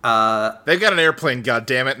 They've got an airplane,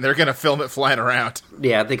 goddammit, and they're gonna film it flying around.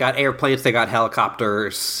 Yeah, they got airplanes, they got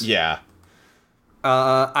helicopters. Yeah.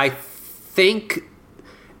 I think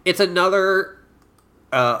it's another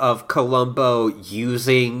of Columbo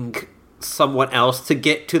using someone else to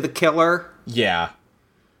get to the killer. Yeah.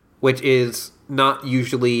 Which is not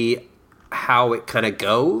usually how it kind of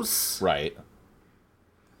goes. Right.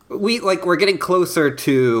 We're getting closer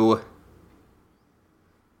to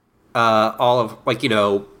all of, like, you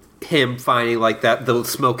know, him finding, like, the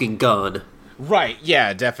smoking gun. Right,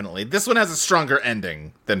 yeah, definitely. This one has a stronger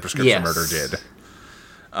ending than Prescription Murder did.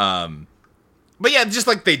 But yeah, just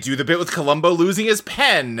like they do the bit with Columbo losing his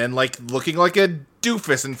pen and, like, looking like a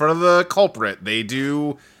doofus in front of the culprit. They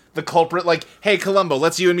do the culprit like, hey, Columbo,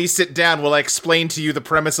 let's you and me sit down while I explain to you the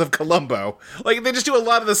premise of Columbo. Like, they just do a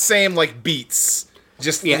lot of the same, like, beats.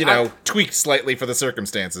 Just, tweaked slightly for the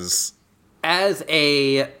circumstances. As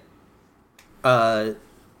a, not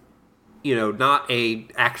a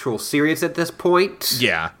actual series at this point.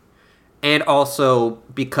 Yeah. And also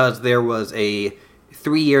because there was a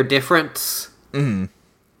 3-year difference in,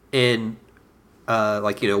 when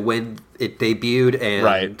it debuted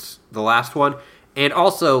and the last one. And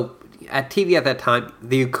also, at TV at that time,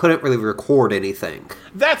 you couldn't really record anything.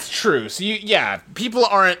 That's true. So, people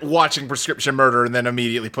aren't watching Prescription Murder and then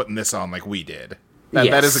immediately putting this on like we did.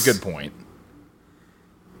 That is a good point.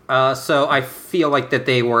 So I feel like that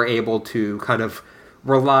they were able to kind of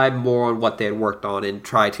rely more on what they had worked on and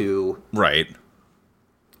try to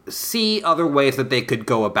see other ways that they could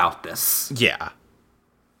go about this. Yeah.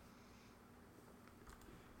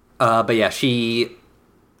 But yeah, she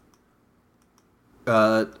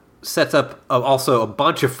sets up also a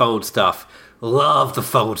bunch of phone stuff. Love the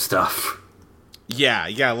phone stuff. Yeah,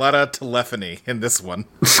 a lot of telephony in this one.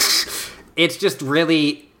 It's just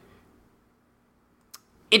really...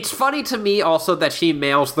 It's funny to me also that she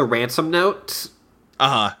mails the ransom note.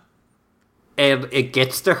 Uh-huh. And it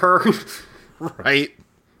gets to her. Right.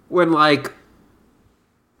 When, like,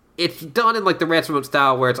 it's done in, like, the ransom note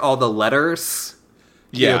style where it's all the letters,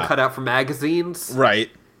 cut out from magazines. Right.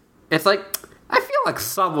 It's like, I feel like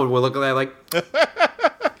someone would look at that like,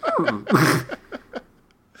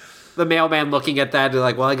 The mailman looking at that and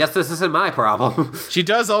like, well, I guess this isn't my problem. She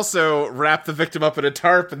does also wrap the victim up in a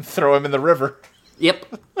tarp and throw him in the river. Yep.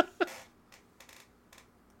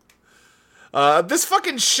 This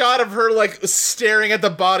fucking shot of her, like, staring at the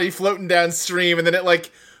body floating downstream, and then it,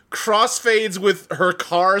 like, crossfades with her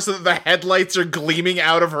car so that the headlights are gleaming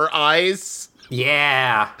out of her eyes.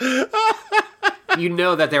 Yeah. You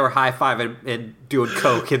know that they were high-fiving and doing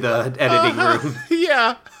coke in the editing room.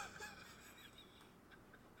 Yeah.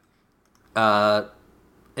 And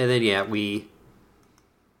then, we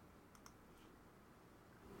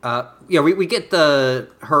get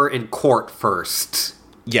her in court first.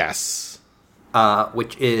 Yes.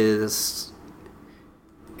 Which is...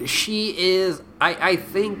 She is... I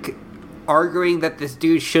think arguing that this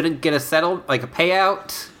dude shouldn't get a like a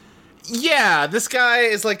payout. Yeah, this guy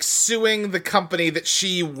is like suing the company that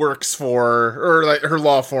she works for, or like her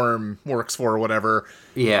law firm works for, or whatever.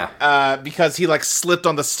 Yeah. Because he like slipped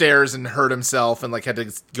on the stairs and hurt himself and like had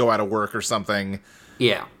to go out of work or something.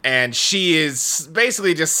 Yeah. And she is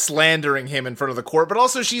basically just slandering him in front of the court, but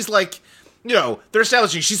also she's like, you know, they're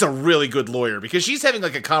establishing she's a really good lawyer because she's having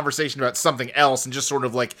like a conversation about something else and just sort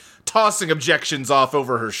of like tossing objections off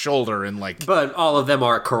over her shoulder and like... But all of them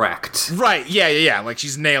are correct. Right, yeah, like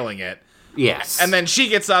she's nailing it. Yes. And then she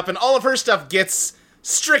gets up and all of her stuff gets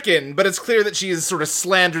stricken, but it's clear that she has sort of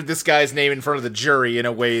slandered this guy's name in front of the jury in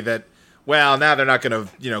a way that, well, now they're not going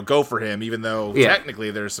to, you know, go for him, even though technically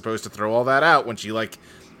they're supposed to throw all that out when she like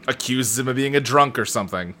accuses him of being a drunk or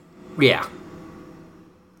something. Yeah.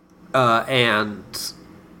 And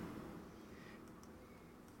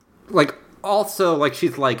like also like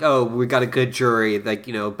she's like, oh, we got a good jury, like,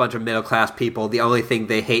 you know, a bunch of middle class people. The only thing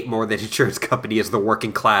they hate more than insurance company is the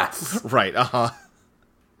working class. Right.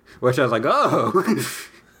 Which I was like, oh.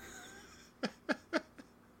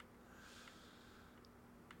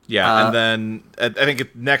 Yeah, and then I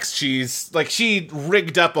think next she's like, she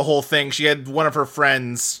rigged up a whole thing. She had one of her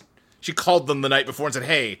friends. She called them the night before and said,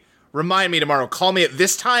 "Hey, remind me tomorrow. Call me at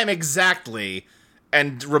this time exactly,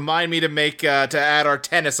 and remind me to make to add our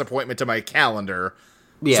tennis appointment to my calendar."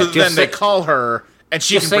 Yeah. So then they call her, and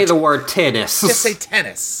she just can say the word tennis. Just say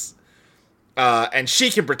tennis, and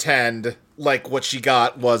she can pretend like what she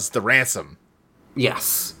got was the ransom.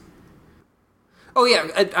 Yes. Oh yeah,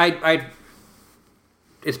 I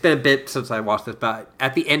it's been a bit since I watched this, but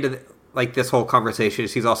at the end of like this whole conversation,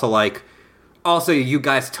 she's also like, also, you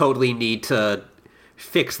guys totally need to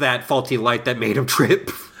fix that faulty light that made him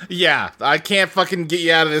trip. Yeah, I can't fucking get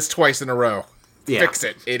you out of this twice in a row. Yeah. Fix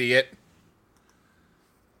it, idiot.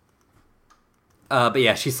 But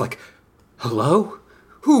yeah, she's like, hello?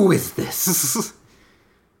 Who is this?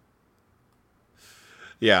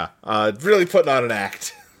 Yeah, really putting on an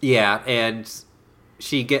act. Yeah, and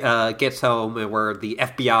she gets home where the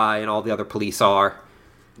FBI and all the other police are.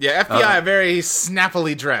 Yeah, FBI are very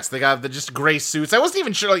snappily dressed. They got the just gray suits. I wasn't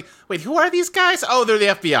even sure, like, wait, who are these guys? Oh, they're the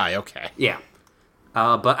FBI, okay. Yeah.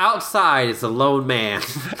 But outside is a lone man.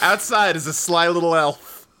 Outside is a sly little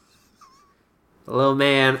elf. A little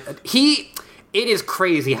man. It is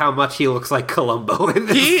crazy how much he looks like Columbo in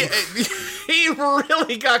this. He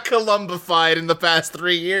really got Columbified in the past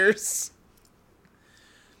 3 years.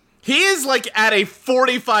 He is, like, at a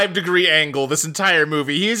 45-degree angle this entire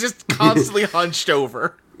movie. He's just constantly hunched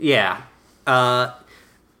over. Yeah.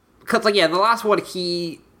 Because, like, yeah, the last one,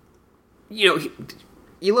 you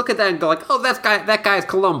look at that and go, like, oh, that guy's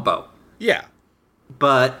Columbo. Yeah.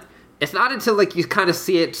 But it's not until, like, you kind of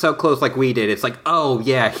see it so close like we did. It's like, oh,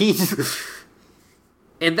 yeah, he's...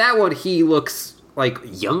 In that one, he looks, like,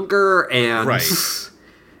 younger and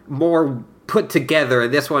more put together.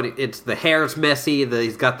 In this one, it's the hair's messy,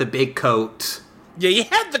 he's got the big coat. Yeah, he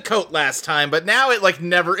had the coat last time, but now it, like,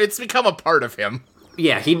 it's become a part of him.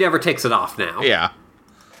 Yeah, he never takes it off now. Yeah.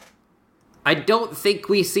 I don't think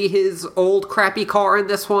we see his old crappy car in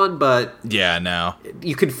this one, but... Yeah, no.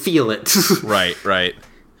 You can feel it. Right.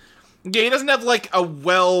 Yeah, he doesn't have, like,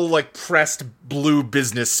 a pressed blue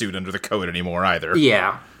business suit under the coat anymore, either.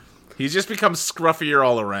 Yeah. He's just become scruffier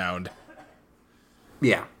all around.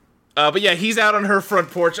 Yeah. But yeah, he's out on her front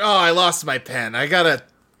porch. Oh, I lost my pen.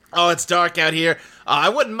 Oh, it's dark out here. I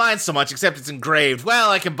wouldn't mind so much, except it's engraved. Well,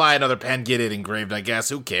 I can buy another pen, get it engraved, I guess.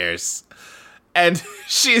 Who cares? And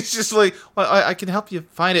she's just like, well, I can help you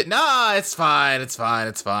find it. Nah, it's fine.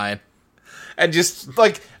 And just,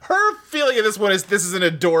 like, her feeling of this one is, this is an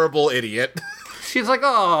adorable idiot. She's like,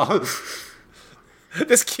 oh.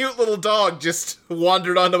 This cute little dog just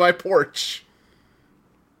wandered onto my porch.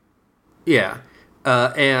 Yeah.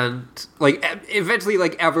 And, like, eventually,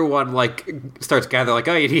 like, everyone, like, starts gathering, like,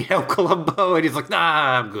 oh, you need help, Columbo? And he's like,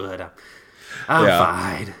 nah, I'm good. I'm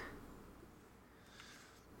fine.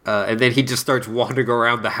 And then he just starts wandering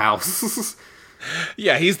around the house.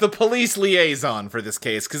 Yeah, he's the police liaison for this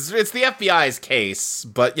case, because it's the FBI's case,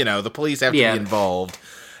 but, you know, the police have to be involved.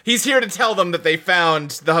 He's here to tell them that they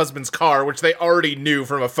found the husband's car, which they already knew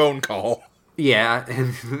from a phone call. Yeah,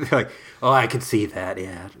 and they're like, oh, I can see that,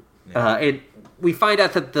 yeah. And we find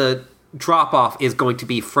out that the drop-off is going to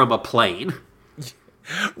be from a plane.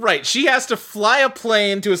 Right, she has to fly a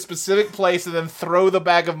plane to a specific place and then throw the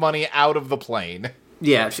bag of money out of the plane.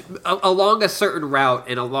 Yeah, along a certain route,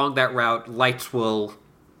 and along that route, lights will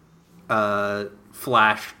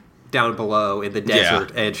flash down below in the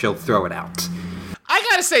desert, and she'll throw it out. I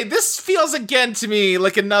gotta say, this feels again to me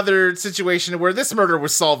like another situation where this murder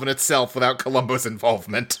was solving itself without Columbo's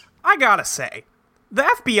involvement. I gotta say, the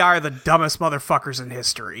FBI are the dumbest motherfuckers in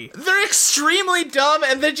history. They're extremely dumb,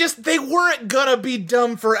 and they weren't gonna be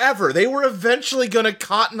dumb forever. They were eventually gonna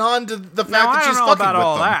cotton on to the fact that she's fucking about with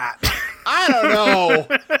all them. that. I don't know.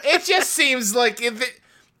 It just seems like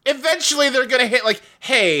eventually they're gonna hit like,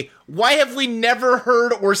 hey, why have we never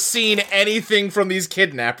heard or seen anything from these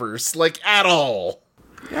kidnappers, like, at all?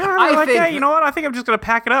 Yeah, I think- hey, you know what? I think I'm just gonna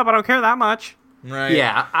pack it up. I don't care that much. Right.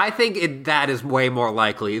 Yeah, I think that is way more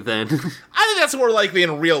likely than... I think that's more likely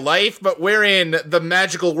in real life, but we're in the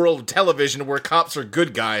magical world of television where cops are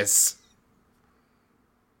good guys.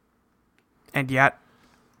 And yet,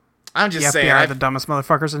 I'm the just FBI saying. are the dumbest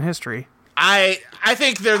motherfuckers in history. I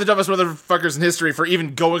think they're the dumbest motherfuckers in history for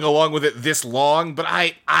even going along with it this long, but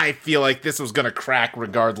I feel like this was gonna crack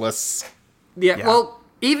regardless. Yeah, well,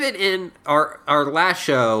 even in our last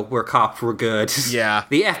show where cops were good, Yeah.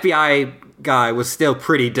 the FBI guy was still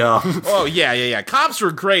pretty dumb. Oh, yeah. Cops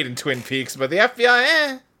were great in Twin Peaks, but the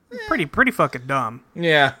FBI, Pretty fucking dumb.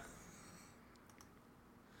 Yeah.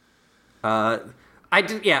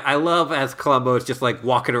 I love as Columbo is just like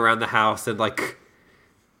walking around the house and like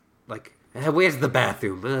where's the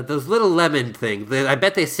bathroom? Those little lemon things. I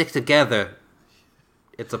bet they stick together.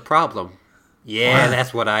 It's a problem. Yeah,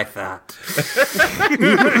 that's what I thought.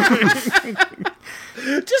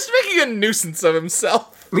 Just making a nuisance of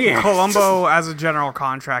himself. Yeah. Columbo as a general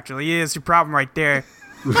contractor. Like, yeah, it's your problem right there.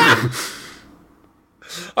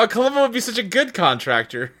 Oh, Columbo would be such a good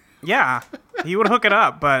contractor. Yeah, he would hook it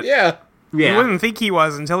up, but Yeah. you Yeah. wouldn't think he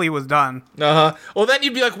was until he was done. Uh-huh. Well, then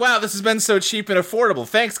you'd be like, wow, this has been so cheap and affordable.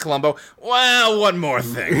 Thanks, Columbo. Well, one more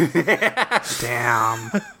thing.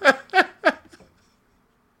 Damn.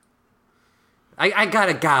 I got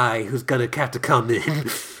a guy who's gonna have to come in.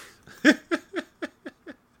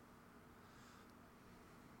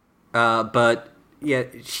 But yeah,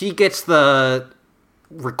 she gets the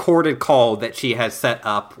recorded call that she has set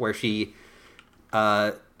up where she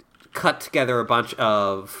cut together a bunch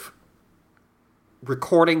of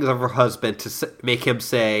recordings of her husband to make him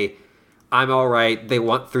say, "I'm all right. They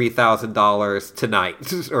want $3,000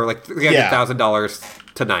 tonight," or like $300,000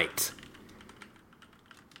 tonight.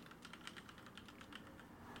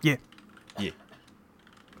 Yeah. Yeah.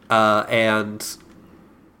 And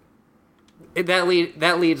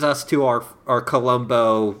that leads us to our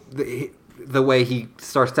Columbo, the way he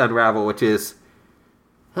starts to unravel, which is,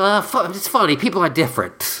 it's funny. People are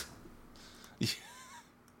different.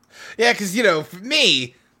 Yeah, because, for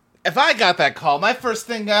me, if I got that call, my first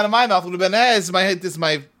thing out of my mouth would have been, is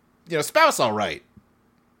my spouse all right?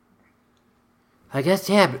 I guess,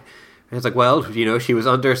 yeah. But it's like, well, she was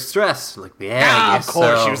under stress. Like, yeah, I guess of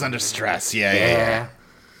course so. she was under stress. Yeah. Yeah.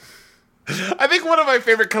 I think one of my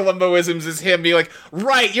favorite Columboisms is him being like,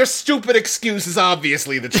 right, your stupid excuse is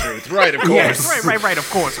obviously the truth. Right, of course. Yes. Right, of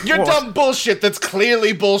course. Of Your course. dumb bullshit that's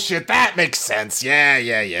clearly bullshit. That makes sense. Yeah.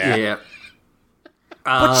 Yeah.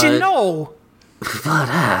 But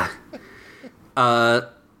I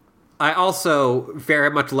also very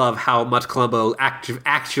much love how much Columbo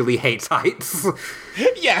actually hates heights.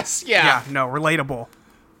 Yes, Yeah, no, relatable.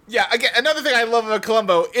 Yeah, again, another thing I love about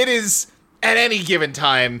Columbo, it is, at any given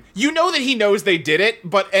time, you know that he knows they did it,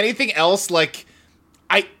 but anything else,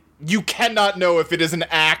 you cannot know if it is an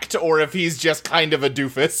act or if he's just kind of a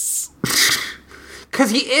doofus.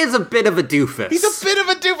 Because he is a bit of a doofus. He's a bit of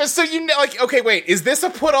a doofus, so okay, wait, is this a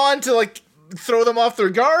put on to, throw them off their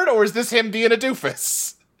guard, or is this him being a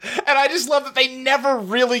doofus? And I just love that they never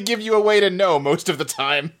really give you a way to know most of the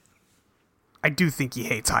time. I do think he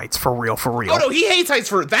hates heights, for real. Oh no, he hates heights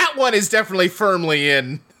for that one is definitely firmly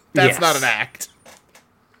in. That's Yes. not an act.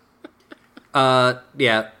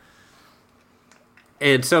 Yeah.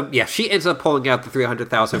 And so, yeah, she ends up pulling out the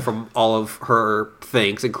 $300,000 from all of her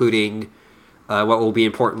things, including what will be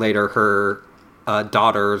important later, her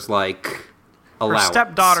daughter's, Her allowance.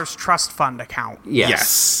 stepdaughter's trust fund account.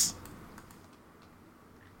 Yes.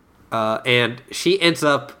 And she ends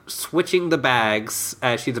up switching the bags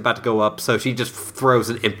as she's about to go up, so she just throws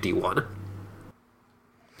an empty one.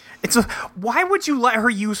 Why would you let her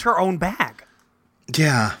use her own bag?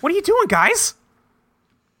 Yeah. What are you doing, guys?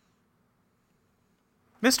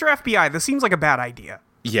 Mr. FBI, this seems like a bad idea.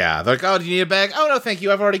 Yeah, they're like, oh, do you need a bag? Oh, no, thank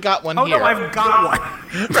you, I've already got one Oh, here. no, I've got one.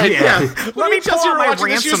 Right, yeah. Let me pull out my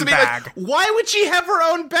ransom bag. Why would she have her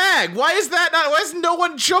own bag? Why is no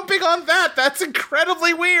one jumping on that? That's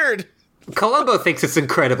incredibly weird. Columbo thinks it's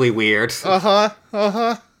incredibly weird. Luke,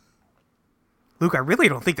 I really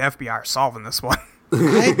don't think the FBI are solving this one.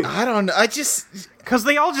 I don't know. Because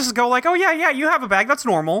they all just go like, oh, yeah, you have a bag. That's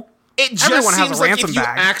normal. It just Everyone has seems a like ransom if you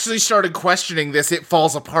bag. actually started questioning this, it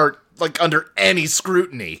falls apart, under any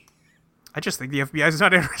scrutiny. I just think the FBI is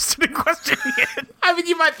not interested in questioning it. I mean,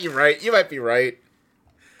 you might be right.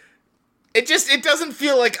 It doesn't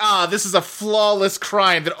feel like, this is a flawless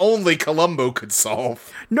crime that only Columbo could solve.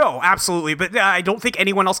 No, absolutely, but I don't think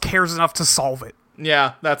anyone else cares enough to solve it.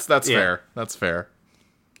 Yeah, that's fair. That's fair.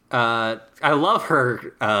 I love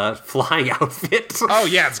her flying outfit. Oh,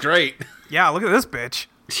 yeah, it's great. Yeah, look at this bitch.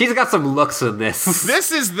 She's got some looks in this.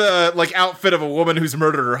 This is the, outfit of a woman who's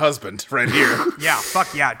murdered her husband right here. Yeah,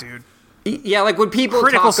 fuck yeah, dude. Yeah, like when people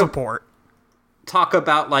Critical support. talk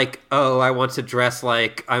about, like, oh, I want to dress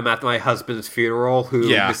like I'm at my husband's funeral who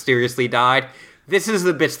mysteriously died. This is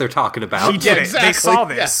the bitch they're talking about. She did it. They saw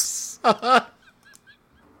this. Yes.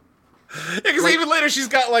 Because even later she's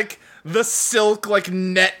got, the silk,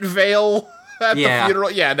 net veil at the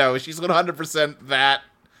funeral. Yeah, no, she's 100% that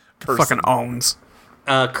person. Fucking owns.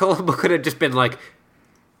 Columbo could have just been like,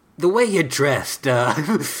 the way you dressed,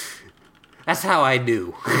 that's how I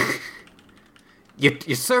knew.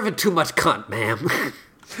 You're serving too much cunt, ma'am.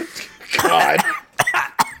 God.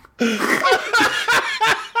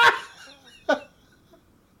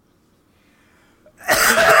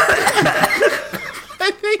 I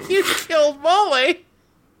think you killed Molly.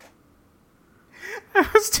 I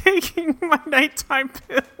was taking my nighttime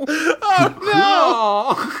pill. Oh,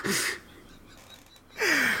 no!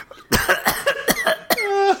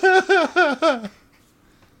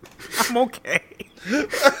 I'm okay.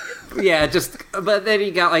 Yeah, but then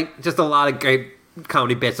you got, just a lot of great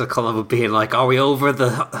comedy bits of Columbo being like, are we over the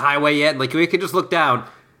highway yet? And, we can just look down.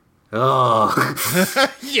 Oh.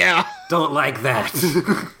 Yeah. Don't like that.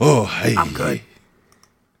 Oh, hey. I'm good.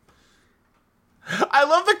 I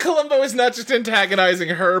love that Columbo is not just antagonizing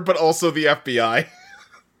her, but also the FBI.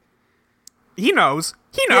 He knows.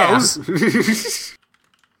 He knows. Yeah.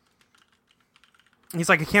 He's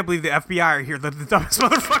like, I can't believe the FBI are here. They're the dumbest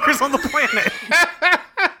motherfuckers on the planet.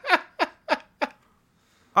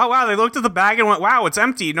 Oh, wow. They looked at the bag and went, wow, it's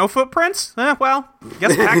empty. No footprints? Well,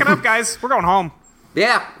 guess pack it up, guys. We're going home.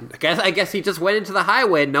 Yeah. I guess he just went into the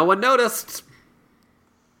highway and no one noticed.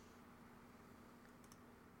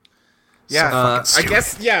 Yeah. I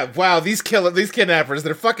guess, wow, these kidnappers,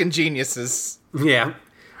 they're fucking geniuses. Yeah.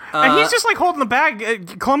 And he's just, holding the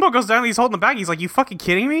bag. Columbo goes down and he's holding the bag. He's like, you fucking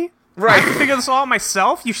kidding me? Right. I can figure this all out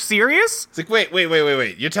myself? You serious? It's like, wait.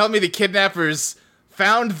 You're telling me the kidnappers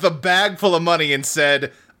found the bag full of money and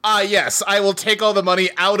said, yes, I will take all the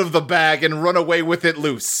money out of the bag and run away with it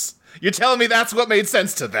loose. You're telling me that's what made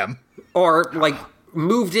sense to them? Or,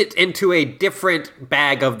 moved it into a different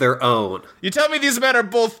bag of their own. You tell me these men are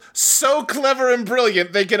both so clever and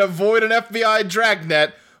brilliant they can avoid an FBI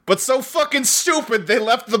dragnet, but so fucking stupid they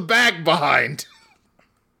left the bag behind.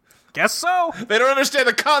 Guess so. They don't understand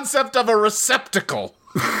the concept of a receptacle.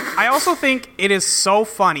 I also think it is so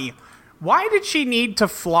funny. Why did she need to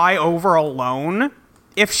fly over alone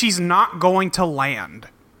if she's not going to land?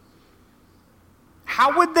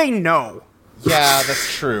 How would they know? Yeah,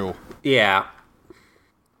 that's true. Yeah.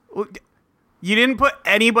 You didn't put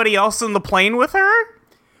anybody else in the plane with her?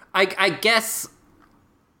 I guess,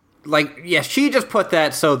 she just put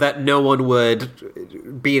that so that no one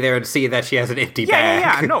would be there and see that she has an empty bag.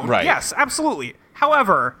 Yeah, no, right. Yes, absolutely.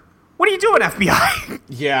 However, what are you doing, FBI?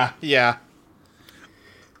 Yeah.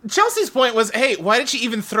 Chelsea's point was, hey, why did she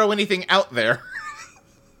even throw anything out there?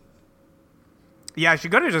 Yeah, she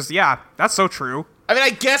could have just, that's so true. I mean, I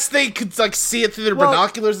guess they could, see it through their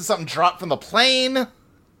binoculars and something dropped from the plane.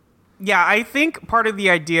 Yeah, I think part of the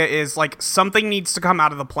idea is, something needs to come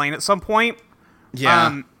out of the plane at some point.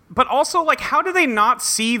 Yeah. But also, how do they not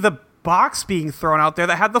see the box being thrown out there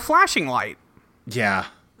that had the flashing light? Yeah.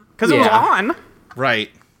 Because it was on. Right.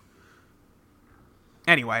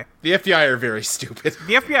 Anyway. The FBI are very stupid.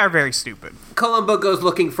 The FBI are very stupid. Columbo goes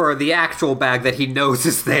looking for the actual bag that he knows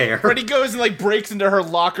is there. But he goes and, breaks into her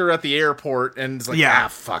locker at the airport and is like,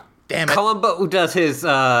 fuck, damn it. Columbo does his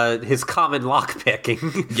common lock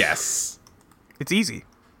picking. Yes. It's easy.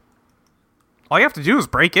 All you have to do is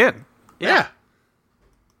break in. Yeah.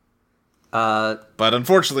 But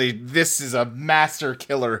unfortunately, this is a master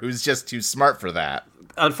killer who's just too smart for that.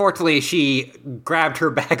 Unfortunately, she grabbed her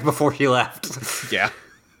bag before she left. Yeah.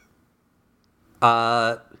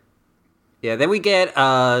 Then we get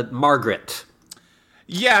Margaret.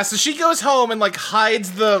 Yeah, so she goes home and,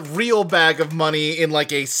 hides the real bag of money in,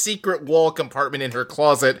 a secret wall compartment in her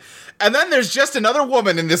closet. And then there's just another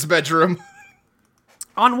woman in this bedroom.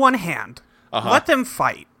 On one hand, let them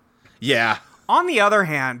fight. Yeah. On the other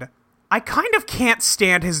hand, I kind of can't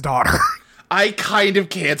stand his daughter. I kind of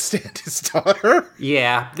can't stand his daughter.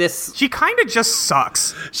 Yeah, She kind of just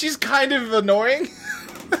sucks. She's kind of annoying.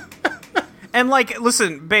 And,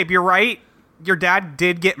 listen, babe, you're right. your dad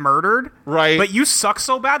did get murdered, Right. But you suck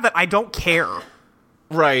so bad that I don't care.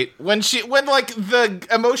 Right. When like the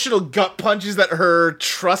emotional gut punches that her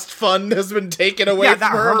trust fund has been taken away Yeah, from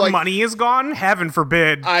that her, her like, money is gone. Heaven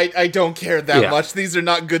forbid. I don't care that Yeah. much. These are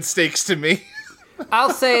not good stakes to me.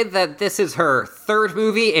 I'll say that this is her third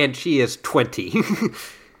movie, and she is 20.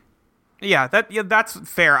 Yeah, that's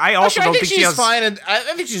fair. I also Actually, I don't think think she she's has. fine, and I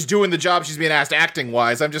think she's doing the job she's being asked acting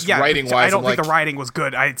wise. I'm just Yeah, writing wise. I don't I'm think like, the writing was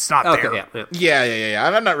good. It's not Okay, there. yeah.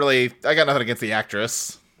 I'm not really. I got nothing against the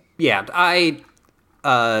actress. Yeah, I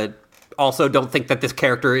also don't think that this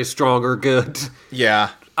character is strong or good. Yeah.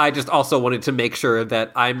 I just also wanted to make sure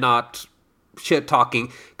that I'm not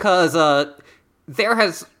shit-talking, because there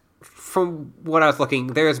has, from what I was looking,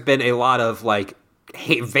 there's been a lot of, like,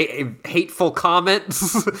 hateful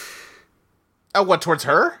comments Oh, what, towards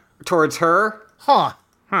her? towards her. Huh.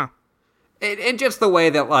 And just the way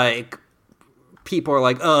that, like, people are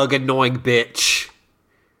like, ugh, annoying bitch.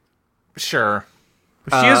 Sure.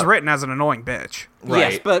 She is written as an annoying bitch.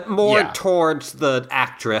 Right. Yes, but more Yeah. towards the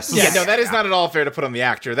actress. Yeah, no, that is not at all fair to put on the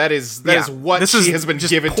actor. That is what this she has been just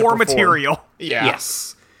given to poor perform. material. Yeah.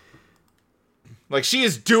 Yes. Like, she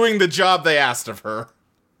is doing the job they asked of her.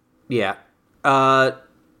 Yeah.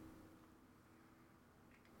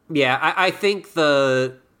 Yeah, I think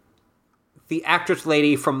the actress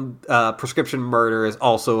lady from Prescription Murder is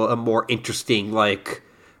also a more interesting, like,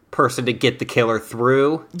 person to get the killer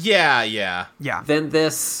through Yeah. Yeah. than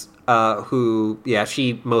this, who, yeah,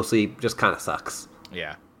 she mostly just kind of sucks.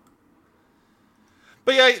 Yeah.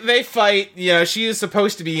 But yeah, they fight. You know, she is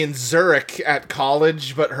supposed to be in Zurich at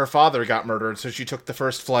college, but her father got murdered, so she took the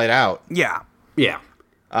first flight out. Yeah. Yeah.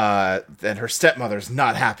 And her stepmother's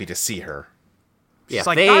not happy to see her. Yeah, It's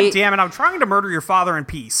like, they, God damn it, I'm trying to murder your father in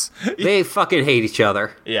peace. they fucking hate each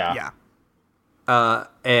other. Yeah. Yeah.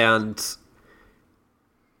 And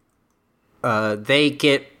they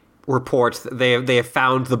get reports that they have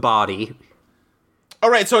found the body. All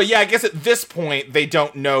right, so yeah, I guess at this point they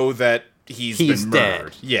don't know that he's been murdered.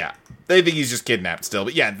 dead. Yeah, they think he's just kidnapped still.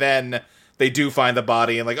 But yeah, then they do find the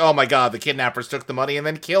body and like, oh my god, the kidnappers took the money and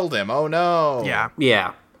then killed him. Oh no. Yeah.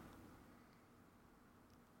 Yeah.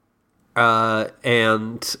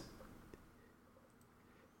 And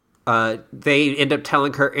they end up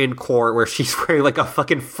telling her in court where she's wearing like a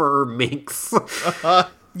fucking fur minx.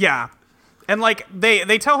 Yeah. And, like,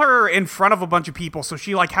 they tell her in front of a bunch of people, so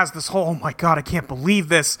she, like, has this whole, oh my god, I can't believe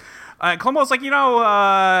this. Columbo's like,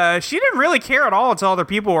 she didn't really care at all until other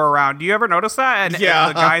people were around. Do you ever notice that? And the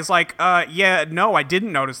guy's like, yeah, no, I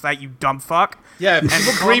didn't notice that, you dumb fuck. Yeah,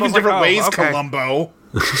 people grieve in Columbo's different like, ways, okay. Columbo.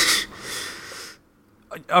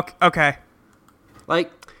 Okay.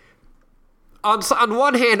 Like, on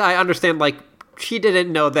one hand, I understand, like, she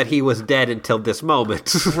didn't know that he was dead until this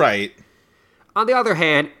moment. Right. On the other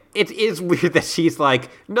hand, it is weird that she's like,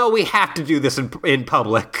 no, we have to do this in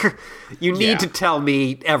public. You need Yeah. to tell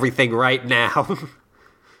me everything right now.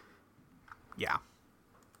 Yeah.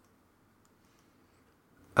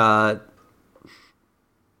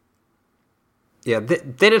 Yeah,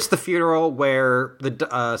 then it's the funeral where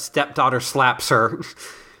the stepdaughter slaps her.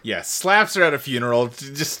 Yeah, slaps her at a funeral.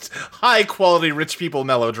 Just high quality rich people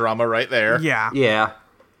melodrama right there. Yeah. Yeah.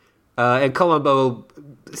 And Columbo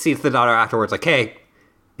sees the daughter afterwards like, hey,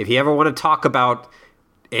 if you ever want to talk about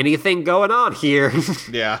anything going on here,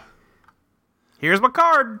 Yeah. Here's my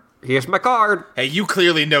card. here's my card. Hey, you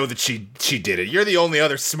clearly know that she did it. You're the only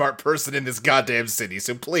other smart person in this goddamn city,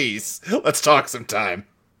 so please, let's talk sometime.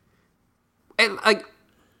 And, like,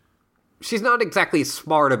 she's not exactly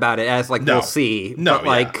smart about it, as, like, No. we'll see. No, but,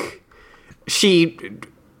 like, he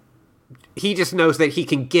just knows that he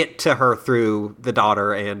can get to her through the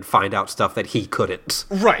daughter and find out stuff that he couldn't.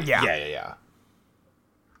 Right. Yeah. Yeah.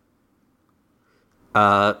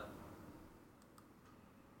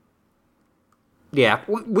 Yeah,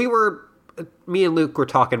 me and Luke were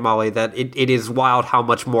talking, Molly, that it is wild how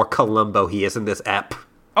much more Columbo he is in this ep.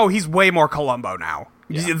 Oh, he's way more Columbo now.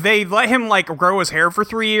 Yeah. They let him, like, grow his hair for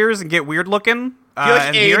 3 years and get weird looking. He like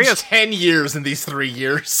and here he aged is. 10 years in these 3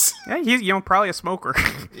 years. Yeah, he's, probably a smoker.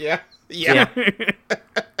 Yeah.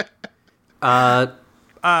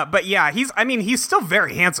 But yeah, he's still a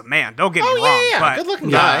very handsome man. Don't get me wrong. Oh, yeah. But, Good looking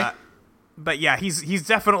guy. But yeah, he's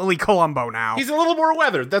definitely Columbo now. He's a little more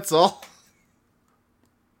weathered, that's all.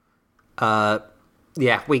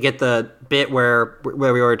 Yeah, we get the bit where we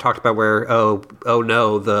already talked about where oh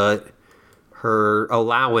no, her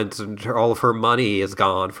allowance and all of her money is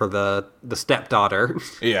gone for the stepdaughter.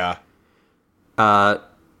 Yeah. And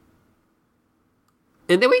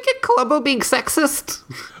then we get Columbo being sexist.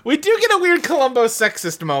 We do get a weird Columbo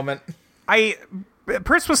sexist moment.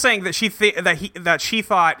 Pris was saying that she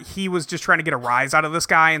thought he was just trying to get a rise out of this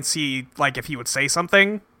guy and see like if he would say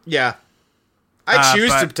something. Yeah. I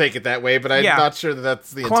choose to take it that way, but I'm not sure that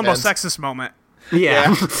that's the Columbo intent. sexist moment.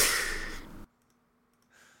 Yeah.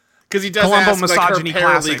 Because he does Columbo ask, like, her misogyny paralegal,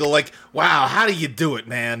 classic. like, wow, how do you do it,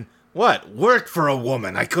 man? What? Work for a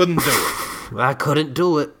woman. I couldn't do it. I couldn't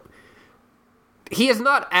do it. He is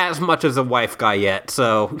not as much as a wife guy yet,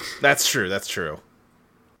 so... That's true.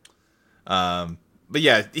 But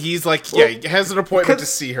yeah, he's like, he has an appointment to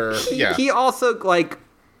see her. He also, like,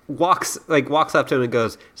 walks up to him and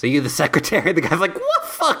goes, "So you the secretary?" The guy's like, "What?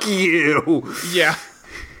 Fuck you!" Yeah.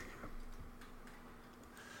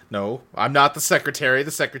 No, I'm not the secretary.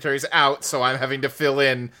 The secretary's out, so I'm having to fill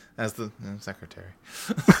in as the secretary.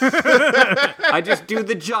 I just do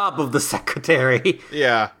the job of the secretary.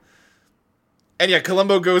 Yeah. And yeah,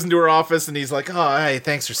 Columbo goes into her office and he's like, "Oh, hey,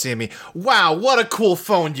 thanks for seeing me. Wow, what a cool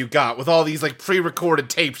phone you got with all these, like, pre-recorded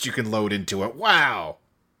tapes you can load into it. Wow.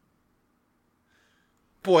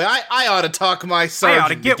 Boy, I ought to talk my sergeant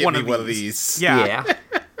to get me one of these." Yeah.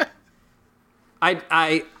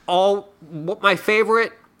 What my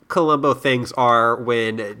favorite Columbo things are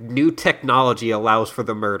when new technology allows for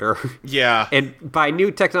the murder. Yeah. And by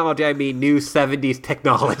new technology, I mean new 70s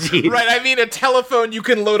technology. Right, I mean a telephone you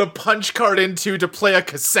can load a punch card into to play a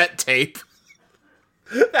cassette tape.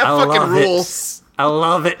 That fucking rules. I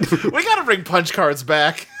love it. We gotta bring punch cards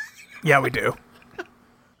back. Yeah, we do.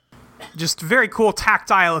 Just very cool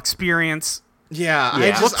tactile experience. Yeah, I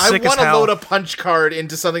Looks want sick as to hell. load a punch card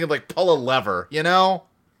into something and, like, pull a lever, you know?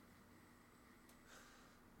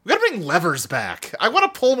 We gotta bring levers back. I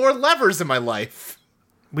want to pull more levers in my life.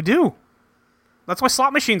 We do. That's why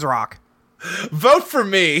slot machines rock. Vote for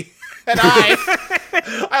me, and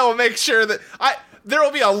I will make sure that there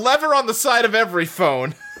will be a lever on the side of every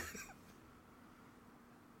phone.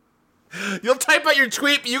 You'll type out your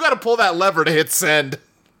tweet, but you gotta pull that lever to hit send.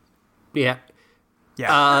 Yeah.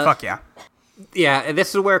 Yeah, fuck yeah. Yeah, and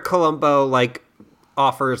this is where Columbo, like,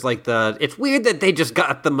 offers, like, it's weird that they just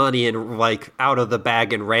got the money and, like, out of the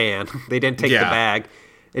bag and ran. They didn't take the bag.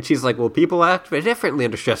 And she's like, well, people act differently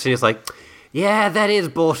under stress. And he's like, yeah, that is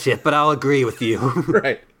bullshit, but I'll agree with you.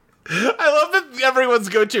 Right. I love that everyone's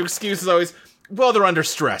go-to excuse is always, well, they're under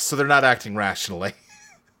stress, so they're not acting rationally.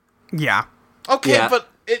 Yeah. Okay, Yeah. but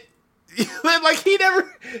like, he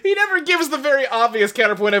never gives the very obvious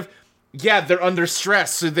counterpoint of, yeah, they're under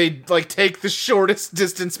stress, so they, like, take the shortest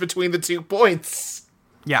distance between the 2 points.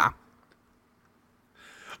 Yeah.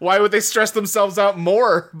 Why would they stress themselves out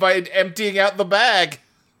more by emptying out the bag?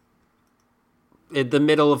 In the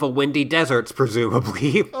middle of a windy desert,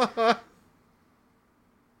 presumably.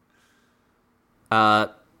 Yeah,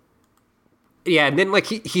 and then, like,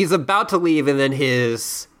 he's about to leave, and then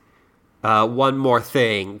his one more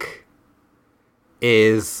thing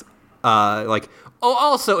is, like, oh,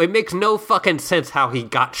 also, it makes no fucking sense how he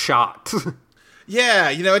got shot. Yeah,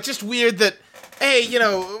 it's just weird that, hey,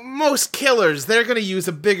 most killers, they're gonna use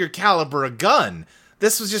a bigger caliber of gun.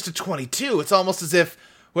 This was just a .22. It's almost as if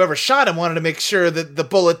whoever shot him wanted to make sure that the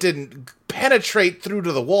bullet didn't penetrate through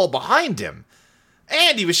to the wall behind him.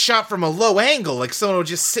 And he was shot from a low angle, like someone was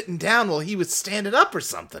just sitting down while he was standing up or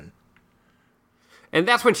something. And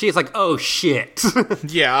that's when she's like, oh, shit.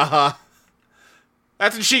 Yeah,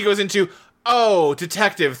 That's when she goes into, oh,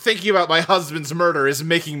 detective, thinking about my husband's murder is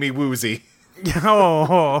making me woozy.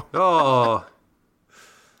 Oh, Oh.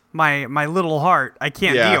 my little heart. I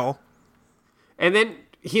can't deal. And then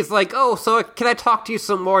he's like, oh, so can I talk to you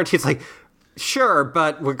some more? And she's like, sure,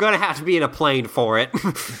 but we're going to have to be in a plane for it.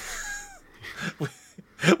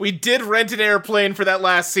 We did rent an airplane for that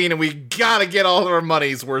last scene, and we gotta get all of our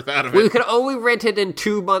money's worth out of it. We could only rent it in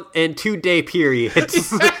 2-day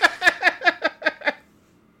periods.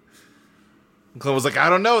 Chloe was like, I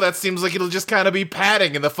don't know, that seems like it'll just kind of be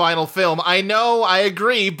padding in the final film. I know, I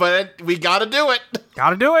agree, but we gotta do it.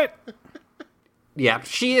 Gotta do it. Yeah,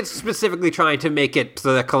 she is specifically trying to make it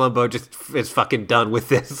so that Columbo just is fucking done with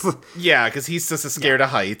this. Yeah, because he's just scared of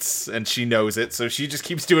heights, and she knows it, so she just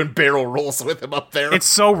keeps doing barrel rolls with him up there. It's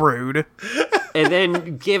so rude. And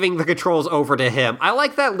then giving the controls over to him. I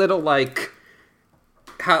like that little, like,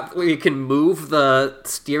 how you can move the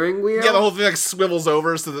steering wheel. Yeah, the whole thing like swivels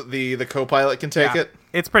over so that the co-pilot can take it.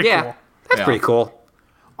 It's pretty Yeah, cool. that's pretty cool.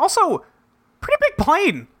 Also, pretty big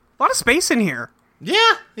plane. A lot of space in here.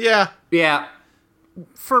 Yeah. Yeah.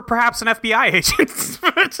 For perhaps an FBI agent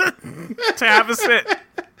to have a sit.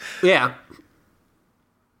 Yeah.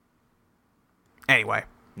 Anyway.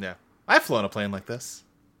 Yeah. I've flown a plane like this.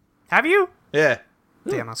 Have you? Yeah.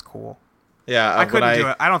 Damn, that's cool. Yeah. I couldn't do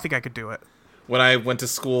it. I don't think I could do it. When I went to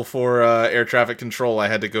school for air traffic control, I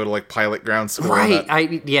had to go to like pilot ground school. Right.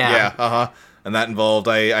 Yeah. And that involved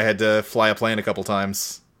I had to fly a plane a couple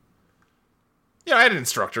times. Yeah, I had an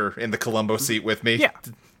instructor in the Columbo seat with me. Yeah.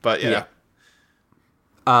 But yeah.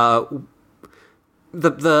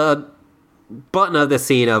 The button of the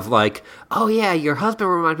scene of like, oh yeah, your husband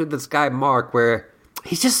reminds me of this guy Mark, where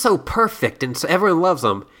he's just so perfect and so everyone loves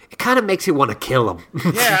him. It kind of makes you want to kill him.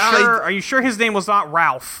 Yeah. Are you sure his name was not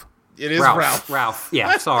Ralph? It is Ralph. Ralph.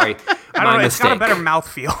 Yeah, sorry. I don't know. It's got a better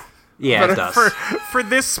mouthfeel. Yeah, it does. For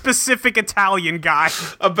this specific Italian guy.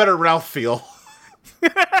 A better Ralph feel.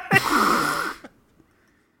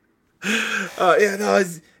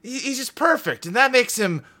 He's just perfect, and that makes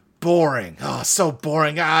him boring. Oh, so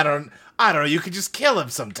boring. I don't know. You could just kill him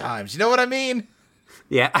sometimes. You know what I mean?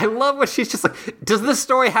 Yeah, I love when she's just like, does this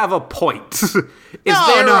story have a point?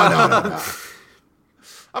 No.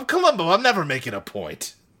 I'm Columbo. I'm never making a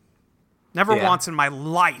point. Never once in my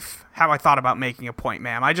life have I thought about making a point,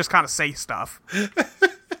 ma'am. I just kind of say stuff.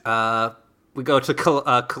 We go to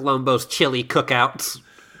Columbo's chili cookouts,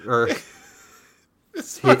 or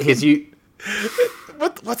his It's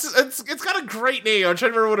got a great name. I'm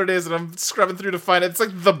trying to remember what it is, and I'm scrubbing through to find it. It's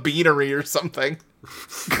like the Beanery or something.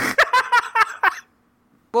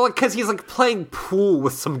 Well, because he's like playing pool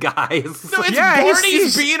with some guys. No, it's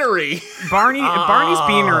Barney's Beanery. Barney's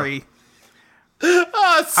Beanery.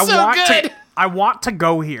 Oh, it's so good. I want to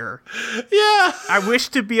go here. Yeah. I wish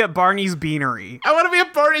to be at Barney's Beanery. I want to be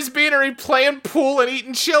at Barney's Beanery playing pool and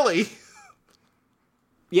eating chili.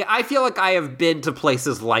 Yeah, I feel like I have been to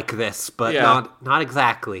places like this, but not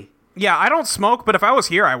exactly. Yeah, I don't smoke, but if I was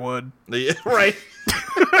here, I would. Yeah, right.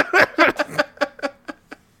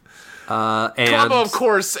 And Columbo, of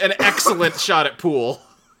course, an excellent shot at pool.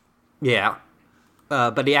 Yeah.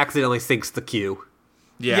 But he accidentally sinks the cue.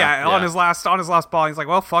 Yeah, on his last ball, he's like,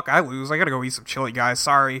 well, fuck, I lose. I gotta go eat some chili, guys.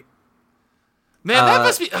 Sorry. Man, that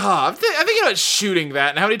must be... I'm thinking about shooting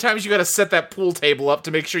that, and how many times you gotta set that pool table up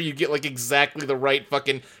to make sure you get, like, exactly the right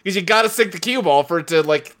fucking... Because you gotta sink the cue ball for it to,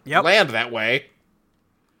 like, land that way.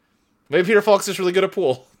 Maybe Peter Falk's just really good at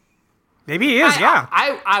pool. Maybe he is,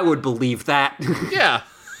 I would believe that. Yeah.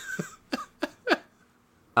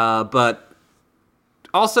 But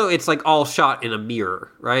also, it's, like, all shot in a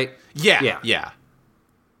mirror, right? Yeah.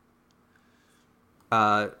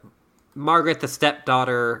 Margaret, the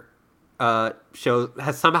stepdaughter...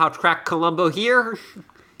 has somehow tracked Columbo here.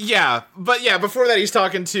 Yeah, but before that he's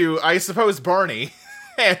talking to, I suppose, Barney.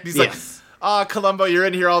 And he's like, Columbo, you're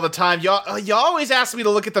in here all the time. You always ask me to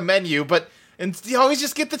look at the menu, and you always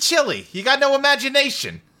just get the chili. You got no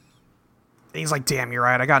imagination. He's like, damn, you're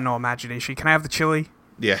right. I got no imagination. Can I have the chili?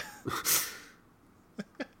 Yeah.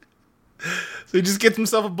 So he just gets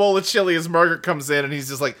himself a bowl of chili as Margaret comes in, and he's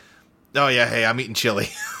just like, oh yeah, hey, I'm eating chili.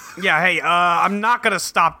 Yeah, hey, I'm not gonna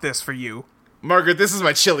stop this for you. Margaret, this is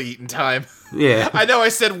my chili eating time. Yeah. I know I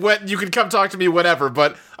said you can come talk to me whenever,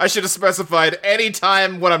 but I should have specified any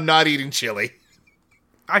time when I'm not eating chili.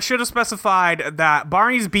 I should have specified that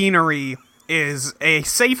Barney's Beanery is a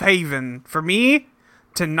safe haven for me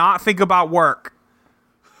to not think about work.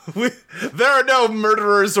 There are no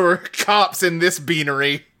murderers or cops in this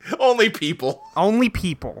beanery. Only people. Only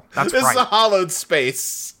people. That's this right. This is a hollowed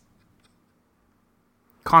space.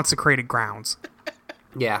 Consecrated grounds.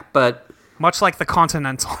 Yeah, but... much like the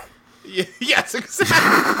Continental. Yes,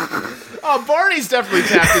 exactly. Barney's definitely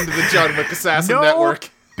tapped into the John Wick Assassin Network.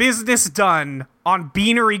 Business done on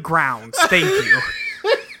Beanery grounds. Thank you.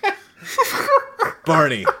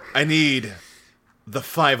 Barney, I need the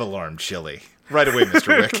 5-alarm chili. Right away,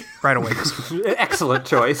 Mr. Wick. Right away, Mr. Wick. Excellent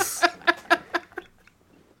choice.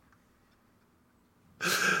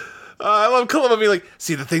 I love Columbo being like,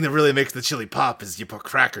 see, the thing that really makes the chili pop is you put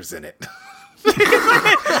crackers in it.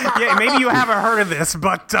 Yeah, maybe you haven't heard of this,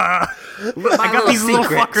 but I got these little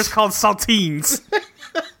fuckers called saltines.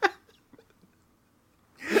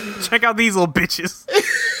 Check out these little bitches.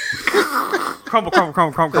 Crumble, crumble,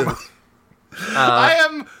 crumble, crumble, crumble. I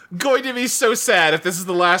am going to be so sad if this is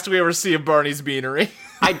the last we ever see of Barney's Beanery.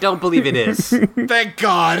 I don't believe it is. Thank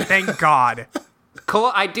God. Thank God.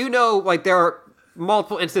 I do know, like, there are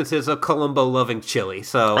multiple instances of Columbo loving chili,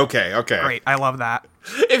 so... Okay. Great, I love that.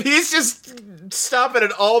 If he's just stopping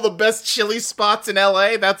at all the best chili spots in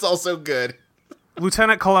LA, that's also good.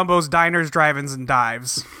 Lieutenant Columbo's Diners, Drive-Ins, and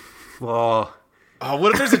Dives. Oh,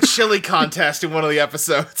 what if there's a chili contest in one of the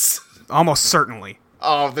episodes? Almost certainly.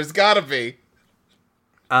 Oh, there's gotta be.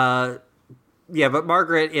 Yeah, but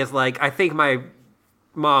Margaret is like, I think my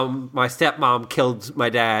my stepmom killed my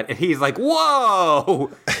dad, and he's like,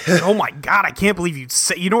 whoa! Oh my god, I can't believe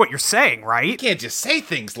you know what you're saying, right? You can't just say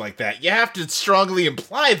things like that. You have to strongly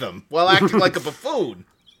imply them while acting like a buffoon.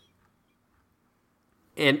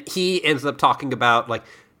 And he ends up talking about, like,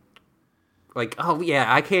 oh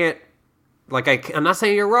yeah, I can't, like, I'm not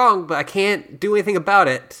saying you're wrong, but I can't do anything about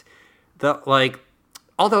it.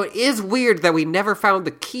 Although it is weird that we never found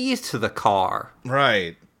the keys to the car.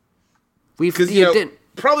 Right. Because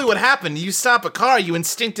probably what happened, you stop a car, you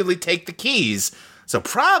instinctively take the keys. So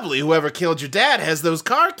probably whoever killed your dad has those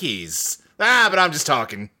car keys. But I'm just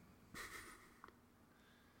talking.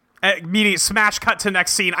 Immediate smash cut to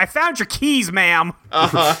next scene. I found your keys, ma'am.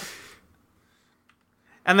 Uh-huh.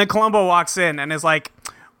 And then Columbo walks in and is like,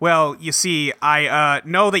 well, you see, I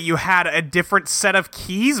know that you had a different set of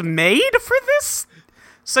keys made for this,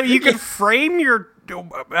 so you could frame your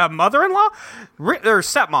mother-in-law? Or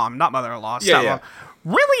stepmom, not mother-in-law, stepmom. Yeah.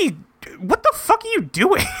 Really? What the fuck are you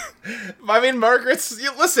doing? I mean,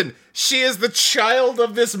 listen, she is the child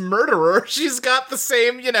of this murderer. She's got the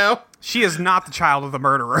same, She is not the child of the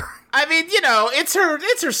murderer. I mean, it's her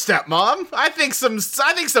stepmom. I think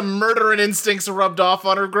some murdering instincts rubbed off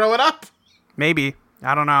on her growing up. Maybe.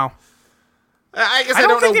 I don't know. I guess I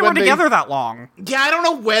don't think know they were together that long. Yeah, I don't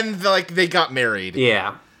know when they got married.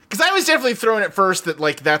 Yeah. Because I was definitely thrown at first that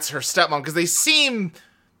that's her stepmom, because they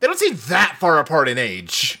don't seem that far apart in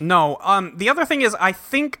age. No. The other thing is, I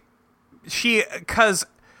think because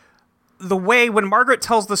the way when Margaret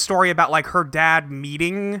tells the story about like her dad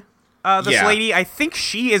meeting this lady, I think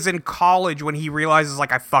she is in college when he realizes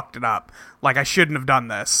like I fucked it up, like I shouldn't have done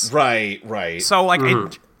this. Right. So like,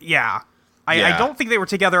 I don't think they were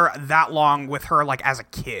together that long with her like as a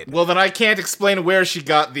kid. Well, then I can't explain where she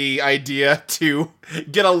got the idea to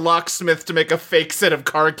get a locksmith to make a fake set of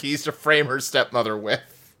car keys to frame her stepmother with.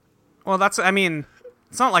 Well,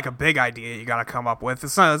 it's not like a big idea you gotta come up with.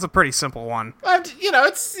 It's a pretty simple one.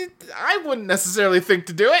 I wouldn't necessarily think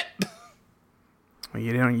to do it. Well,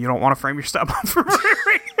 you don't want to frame your stepmom for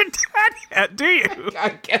murdering your dad yet, do you?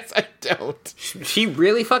 I guess I don't. She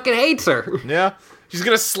really fucking hates her. Yeah. She's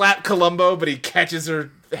gonna slap Columbo, but he catches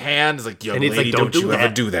her hand. He's like, young and he's lady, like, don't you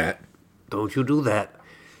ever do that. Don't you do that.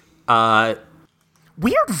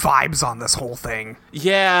 Weird vibes on this whole thing.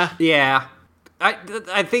 Yeah. Yeah.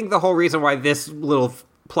 I think the whole reason why this little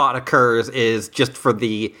plot occurs is just for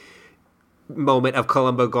the moment of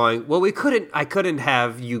Columbo going, well, I couldn't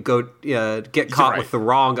have you go get caught with the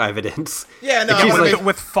wrong evidence. Yeah, no. She's like,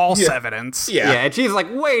 with false evidence. Yeah. And she's like,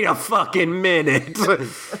 wait a fucking minute.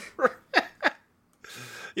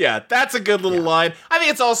 Yeah, that's a good little line. I think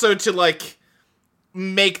it's also to, like,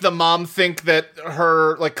 make the mom think that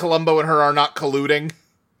her, like, Columbo and her are not colluding.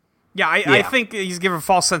 Yeah, I think he's given a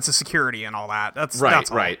false sense of security and all that. That's all.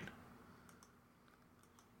 Right.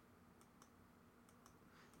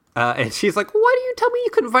 And she's like, why do you tell me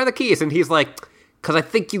you couldn't find the keys? And he's like, because I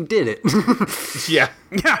think you did it. Yeah.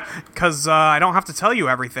 Yeah, because I don't have to tell you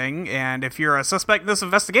everything, and if you're a suspect in this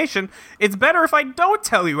investigation, it's better if I don't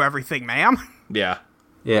tell you everything, ma'am. Yeah.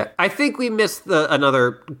 Yeah, I think we missed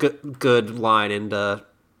another good line and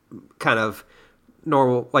kind of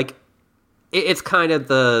normal, like, it's kind of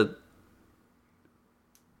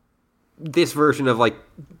this version of, like,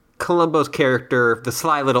 Columbo's character, the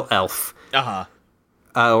sly little elf. Uh-huh.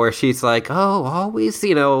 Where she's like, oh, always,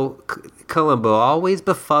 Columbo, always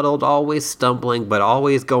befuddled, always stumbling, but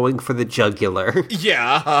always going for the jugular.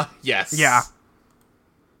 Yeah, yes. Yeah.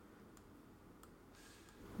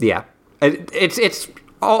 Yeah. It's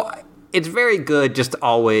very good just to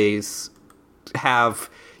always have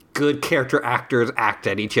good character actors act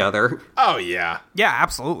at each other. Oh, yeah. Yeah,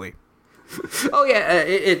 absolutely. Oh, yeah,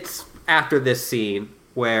 it's after this scene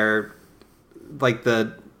where, like,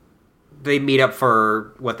 they meet up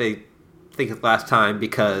for what they think is last time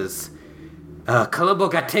because Columbo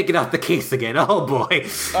got taken off the case again. Oh, boy.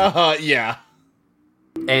 Yeah.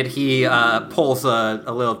 And he pulls a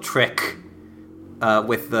little trick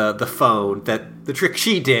with the phone, that the trick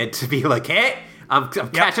she did to be like, hey, I'm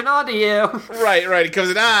catching on to you. Right. He comes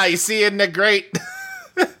in, you see, isn't it great?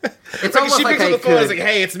 It's like, almost she like picks up I the phone and could... is like,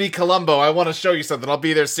 hey, it's me, Columbo. I want to show you something. I'll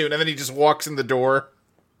be there soon. And then he just walks in the door.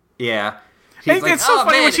 Yeah. She's It's so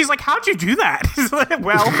funny when she's like, how'd you do that? He's like,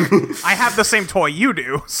 well, I have the same toy you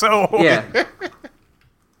do, so... Yeah.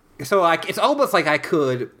 So, like, it's almost like I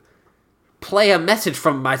could play a message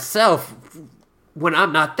from myself when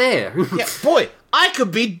I'm not there. Yeah, boy, I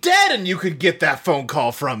could be dead and you could get that phone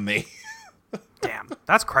call from me. Damn,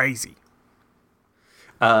 that's crazy.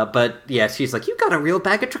 But, yeah, she's like, you got a real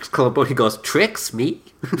bag of tricks, Columbo. He goes, tricks? Me?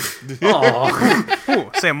 Aw.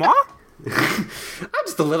 Ooh, c'est moi? I'm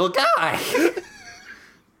just a little guy.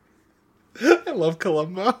 I love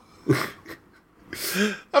Columbo.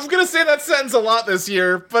 I'm gonna say that sentence a lot this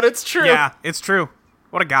year, but it's true. Yeah, it's true.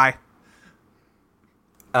 What a guy.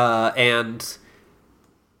 And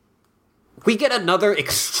we get another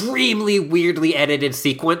extremely weirdly edited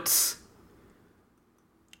sequence.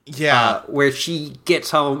 Yeah. Where she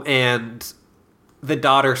gets home and the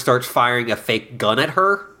daughter starts firing a fake gun at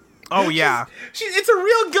her. Oh, yeah. It's a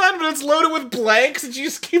real gun, but it's loaded with blanks, and she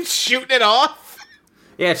just keeps shooting it off.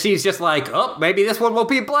 Yeah, she's just like, oh, maybe this one will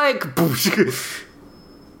be blank. My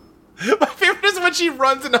favorite is when she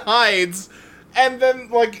runs and hides, and then,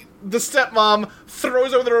 like, the stepmom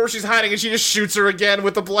throws over the door where she's hiding, and she just shoots her again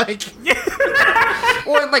with the blank.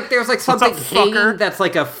 Or, like, there's, like, something up, fucker? hanging that's,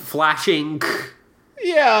 like, a flashing...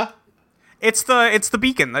 Yeah. It's the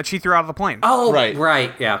beacon that she threw out of the plane. Oh, Right.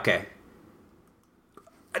 right. Yeah, okay.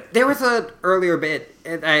 There was an earlier bit,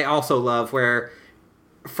 and I also love, where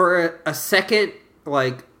for a second,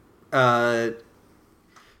 like,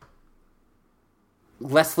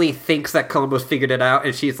 Leslie thinks that Columbo's figured it out,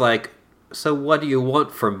 and she's like, so what do you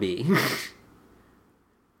want from me? And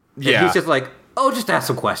Yeah. he's just like, oh, just ask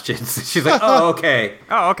some questions. She's like, oh, okay.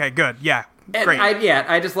 Oh, okay, good. Yeah. And Great.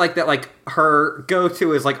 I just like that, like, her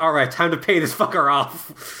go-to is like, all right, time to pay this fucker off.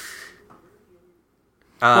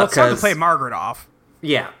 Well, it's time to 'cause- play Margaret off.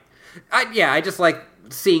 Yeah. I just like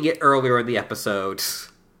seeing it earlier in the episode.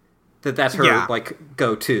 That's her, Yeah. like,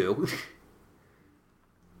 go-to.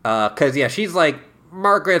 Because, yeah, she's like,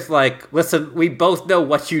 Margaret's like, listen, we both know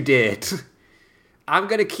what you did. I'm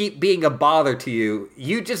gonna keep being a bother to you.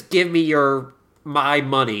 You just give me my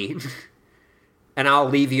money, and I'll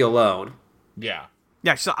leave you alone. Yeah.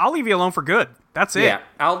 Yeah, she's like, I'll leave you alone for good. That's it. Yeah,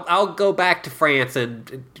 I'll go back to France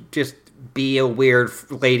and just be a weird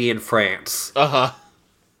lady in France. Uh-huh.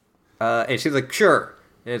 And she's like, sure.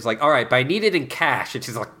 And it's like, all right, but I need it in cash. And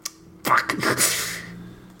she's like, fuck.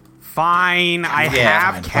 Fine, I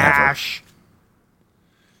Yeah, have fine, cash.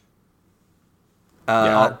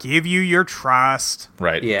 I'll give you your trust.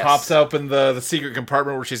 Right. Yes. Pops open the secret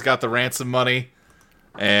compartment where she's got the ransom money,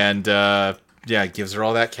 and, gives her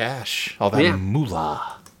all that cash. All that Yeah.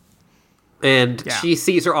 moolah. And Yeah. she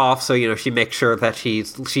sees her off, so, she makes sure that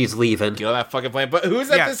she's leaving. Get on that fucking plane. But who's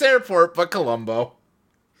at Yeah. this airport but Columbo?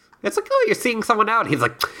 It's like, oh, you're seeing someone out. He's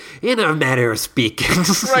like, in a matter of speaking.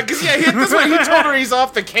 Right, because, that's why he told her he's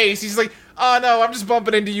off the case. He's like, oh, no, I'm just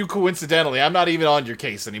bumping into you coincidentally. I'm not even on your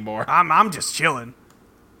case anymore. I'm just chilling.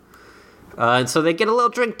 And so they get a little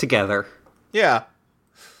drink together. Yeah.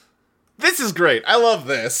 This is great. I love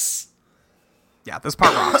this. Yeah, this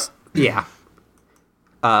part rocks. Yeah.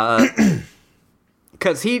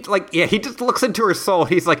 Because he just looks into her soul.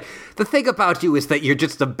 He's like, the thing about you is that you're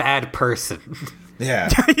just a bad person. Yeah.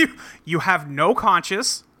 you have no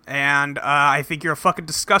conscience, and I think you're a fucking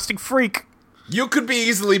disgusting freak. You could be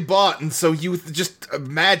easily bought, and so you just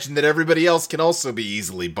imagine that everybody else can also be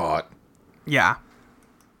easily bought. Yeah.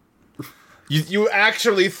 You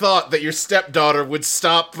actually thought that your stepdaughter would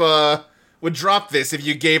would drop this if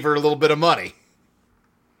you gave her a little bit of money.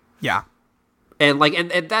 Yeah. And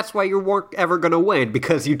and that's why you weren't ever gonna win,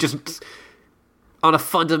 because you just, on a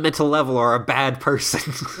fundamental level, are a bad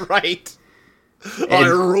person. Right. On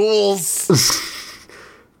rules.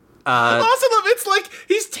 Also, it's like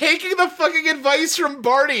he's taking the fucking advice from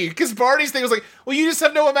Barney, because Barney's thing was like, well, you just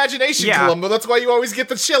have no imagination, Yeah. Columbo. That's why you always get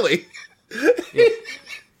the chili.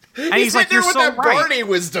 And he's like, sitting there you're with so that right. Barney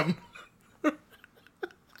wisdom.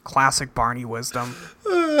 Classic Barney wisdom.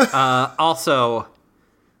 Also,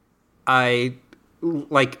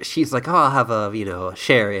 she's like, oh, I'll have a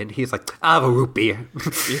sherry, and he's like, I'll have a root beer.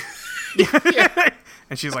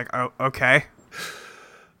 And she's like, oh, okay.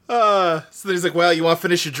 So then he's like, well, you want to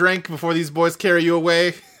finish your drink before these boys carry you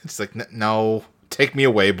away? She's like, no, take me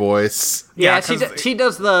away, boys. Yeah, Yeah, she 'cause she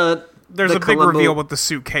does the. There's the a big Columbo- reveal with the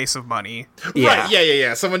suitcase of money. Yeah. Right,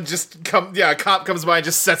 yeah. Someone just a cop comes by and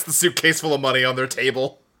just sets the suitcase full of money on their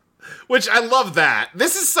table. Which, I love that.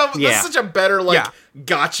 This is such a better, Yeah.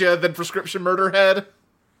 gotcha than Prescription Murder Head.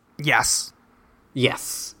 Yes.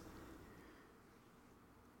 Yes.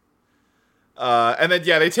 And then,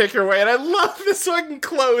 they take her away, and I love this fucking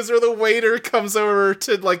close where the waiter comes over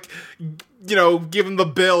to, give him the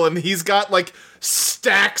bill, and he's got,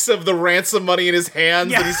 stacks of the ransom money in his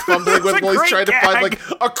hands Yeah. that he's fumbling with It's a while he's great trying to find,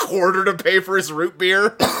 gag. a quarter to pay for his root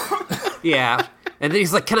beer. Yeah. And then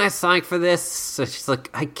he's like, can I sign for this? So she's like,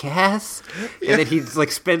 I guess. And then he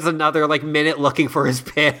spends another minute looking for his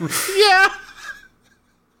pen. Yeah.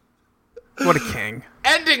 What a king.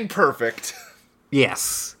 Ending perfect.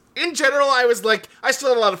 Yes. In general, I was like, I still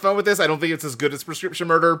had a lot of fun with this. I don't think it's as good as Prescription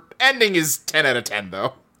Murder. Ending is 10 out of 10,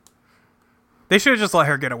 though. They should have just let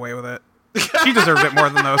her get away with it. She deserved it more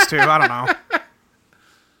than those two. I don't know.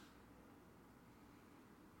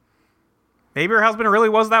 Maybe her husband really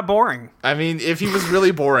was that boring. I mean, if he was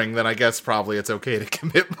really boring, then I guess probably it's okay to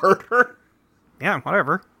commit murder. Yeah,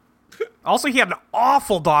 whatever. Also, he had an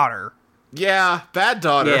awful daughter. Yeah, bad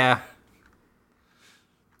daughter. Yeah.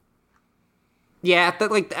 Yeah,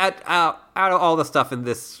 out of all the stuff in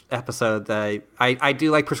this episode, I do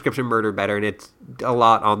like Prescription Murder better, and it's a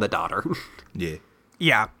lot on the daughter. Yeah.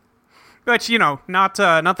 Yeah. But, not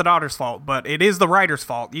the daughter's fault, but it is the writer's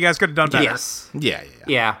fault. You guys could have done better. Yes. Yeah.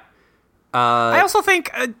 Yeah. I also think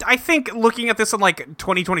looking at this in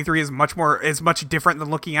 2023 is much different than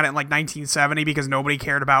looking at it in 1970 because nobody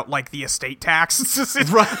cared about the estate tax.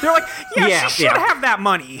 Right. They're like, she should have that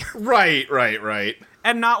money, Right.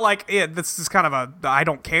 and not this is kind of I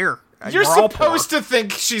don't care. You're We're all supposed poor. to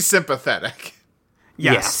think she's sympathetic.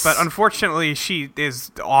 Yes, but unfortunately she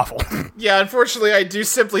is awful. Yeah, unfortunately, I do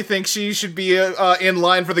simply think she should be in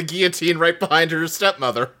line for the guillotine right behind her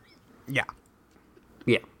stepmother. Yeah.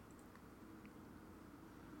 Yeah.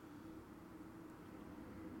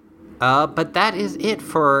 But that is it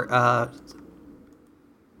for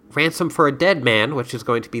Ransom for a Dead Man, which is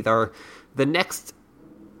going to be the next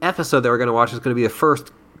episode that we're going to watch is going to be the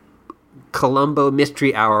first Columbo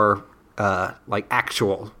Mystery Hour,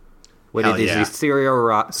 actual. When Hell it is yeah. a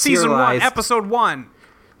serialized... Season 1, episode 1.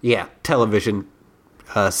 Yeah, television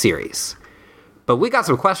series. But we got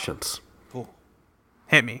some questions.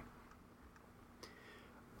 Hit me.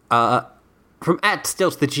 From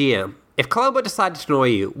 @Stilts the GM. If Columbo decided to annoy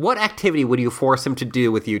you, what activity would you force him to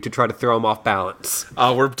do with you to try to throw him off balance?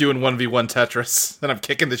 We're doing 1v1 Tetris, and I'm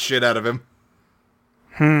kicking the shit out of him.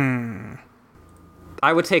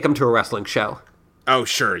 I would take him to a wrestling show. Oh,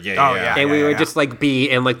 sure, yeah. And we would just be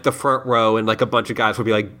in the front row, and a bunch of guys would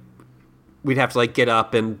be we'd have to get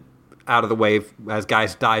up and out of the way as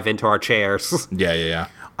guys dive into our chairs. Yeah.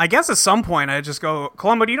 I guess at some point I'd just go,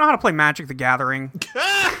 Columbo, do you know how to play Magic the Gathering?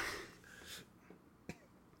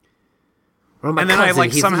 Well, And then I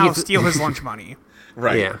cousin, somehow steal his lunch money.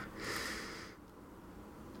 Right. Yeah.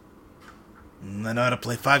 I know how to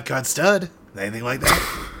play 5-card stud. Anything like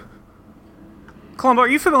that? Columbo, are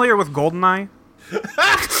you familiar with GoldenEye?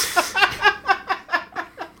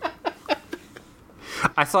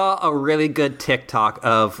 I saw a really good TikTok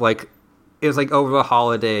of it was over the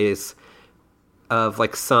holidays of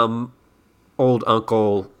some old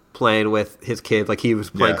uncle playing with his kid, he was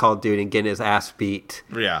playing Call of Duty and getting his ass beat.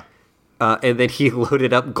 Yeah. And then he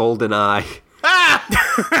loaded up GoldenEye.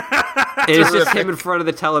 And it's just him in front of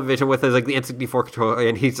the television with his the N64 controller,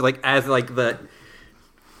 and he's as the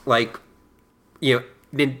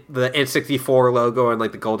N64 logo and the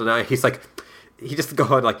GoldenEye. He's he just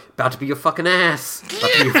going about to be your fucking ass,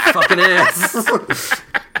 about to be your fucking ass.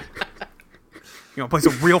 You want to play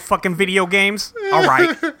some real fucking video games? All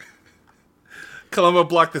right. Columbo,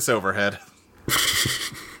 block this overhead.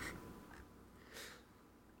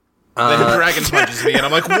 Then the dragon punches me, and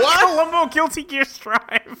I'm like, what? Columbo Guilty Gear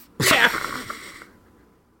Strive.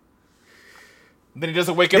 Then he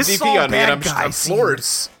doesn't wake up This DP on me, and I'm floored.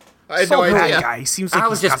 I had no idea. Guy seems like I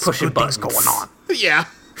was he's just got some pushing good things buttons. going on. Yeah.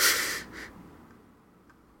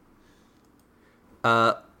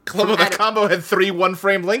 Columbo, the combo had 3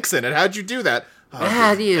 one-frame links in it. How'd you do that? What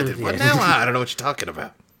Now? I don't know what you're talking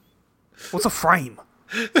about. What's a frame?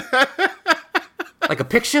 Like a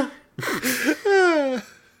picture?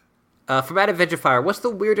 From Adam Vegefire, what's the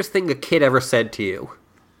weirdest thing a kid ever said to you?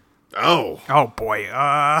 Oh. Oh boy.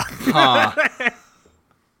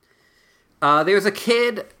 There was a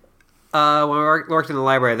kid when we worked in the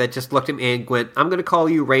library that just looked at me and went, "I'm going to call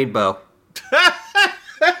you Rainbow."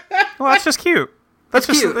 Well, that's just cute. That's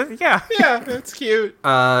just cute. Yeah. Yeah, that's cute.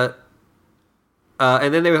 And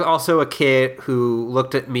then there was also a kid who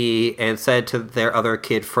looked at me and said to their other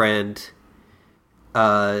kid friend,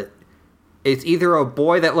 "It's either a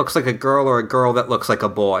boy that looks like a girl or a girl that looks like a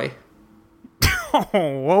boy."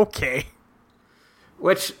 Oh, okay.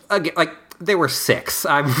 Which, again, they were 6.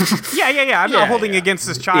 I'm Yeah. I'm not holding against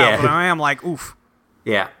this child, Yeah. but I am oof.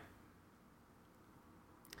 yeah.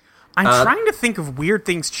 I'm trying to think of weird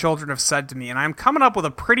things children have said to me, and I'm coming up with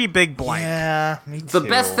a pretty big blank. Yeah, me too. The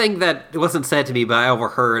best thing that wasn't said to me, but I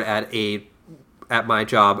overheard at my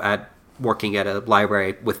job at working at a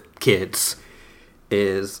library with kids,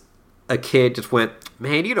 is a kid just went,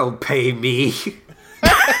 "Man, you don't pay me."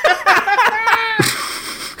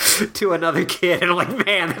 To another kid, and I'm like,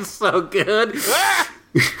 "Man, that's so good."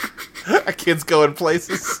 A kid's going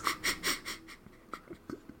places.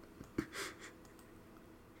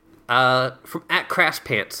 From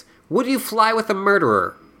 @CrashPants, would you fly with a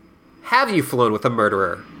murderer? Have you flown with a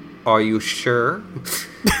murderer? Are you sure?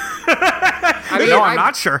 I mean, No, I'm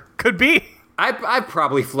not sure. Could be. I've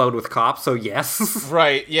probably flown with cops, so yes.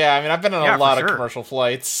 Right, yeah, I mean, I've been on Yeah, a lot for of sure. commercial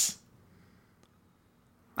flights.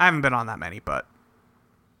 I haven't been on that many, but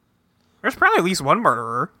there's probably at least one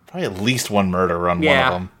murderer. Probably at least one murder on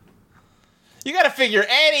Yeah. one of them. You gotta figure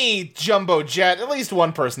any jumbo jet, at least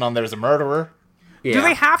one person on there is a murderer. Yeah. Do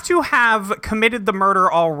they have to have committed the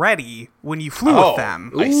murder already when you flew Oh, with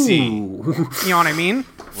them? I see. Ooh. You know what I mean?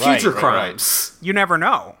 Future Right, right, crimes. You never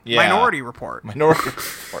know. Yeah. Minority Report. Minority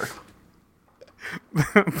Report.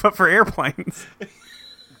 But for airplanes.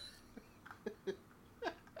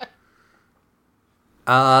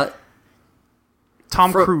 Tom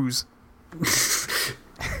Cruise.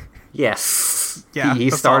 Yes. Yeah, He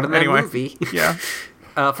that's starred all. in that Anyway. movie. Yeah.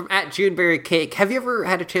 From @JuneberryCake, Cake, have you ever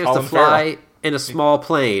had a chance Colin to fly Farrell. in a small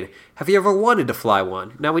plane? Have you ever wanted to fly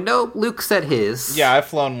one? Now, we know Luke said his. Yeah, I've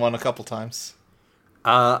flown one a couple times.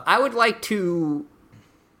 I would like to,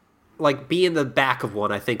 like, be in the back of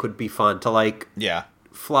one. I think would be fun to, like, Yeah.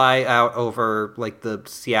 fly out over, like, the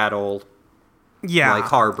Seattle, Yeah. like,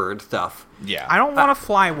 harbor and stuff. Yeah. I don't want to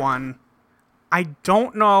fly one. I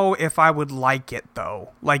don't know if I would like it,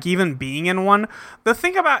 though. Like, even being in one. The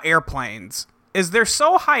thing about airplanes is they're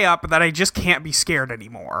so high up that I just can't be scared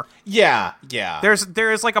anymore. Yeah. There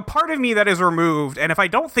is like a part of me that is removed, and if I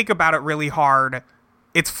don't think about it really hard,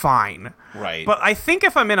 it's fine. Right. But I think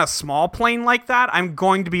if I'm in a small plane like that, I'm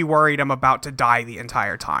going to be worried I'm about to die the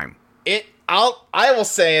entire time. I will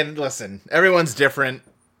say, and listen, everyone's different.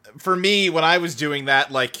 For me, when I was doing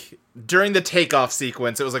that, like, during the takeoff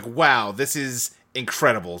sequence, it was like, wow, this is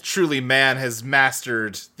incredible. Truly, man has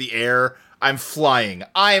mastered the air. I'm flying.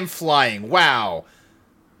 I am flying. Wow.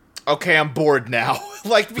 Okay, I'm bored now.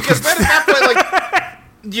 Like, because then at that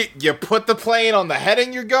point, like, you put the plane on the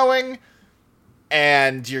heading you're going,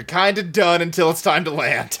 and you're kind of done until it's time to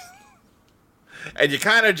land. And you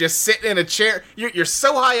kind of just sit in a chair. You're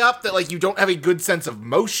so high up that, like, you don't have a good sense of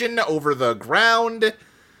motion over the ground.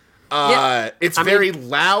 It's very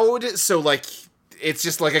loud, so, like, it's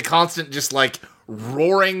just, like, a constant, just, like,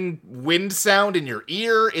 roaring wind sound in your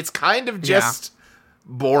ear. It's kind of just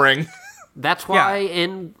boring. That's why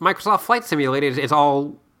in Microsoft Flight Simulator, it's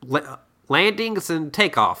all landings and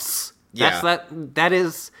takeoffs. Yeah. That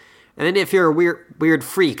is... And then if you're a weird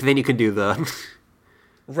freak, then you can do the...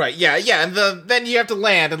 Right, yeah, and then you have to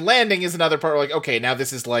land, and landing is another part where, like, okay, now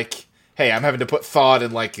this is, like, hey, I'm having to put thought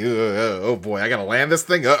in, like, oh boy, I gotta land this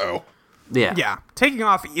thing, uh-oh. Yeah. Yeah, taking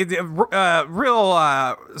off,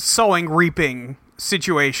 real sowing, reaping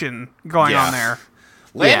situation going Yeah. on there.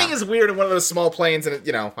 Landing Yeah. is weird in one of those small planes, and,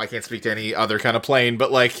 you know, I can't speak to any other kind of plane,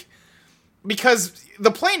 but, like, because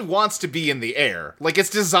the plane wants to be in the air. Like, it's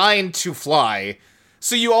designed to fly,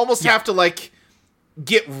 so you almost have to, like,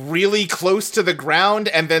 get really close to the ground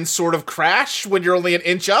and then sort of crash when you're only an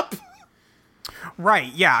inch up.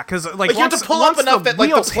 Right, yeah, because, Like, you have to pull up enough that, like,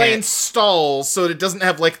 the plane hit, stalls so that it doesn't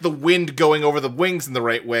have, like, the wind going over the wings in the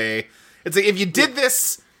right way. It's like, if you did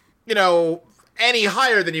this, you know, any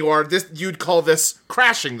higher than you are, you'd call this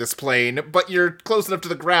crashing this plane, but you're close enough to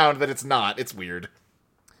the ground that it's not. It's weird.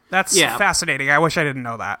 That's fascinating. I wish I didn't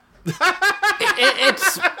know that.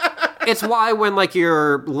 It's why when, like,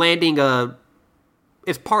 you're landing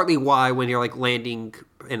it's partly why when you're, like, landing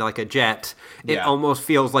in, like, a jet, it almost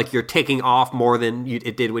feels like you're taking off more than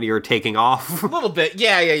it did when you were taking off. A little bit.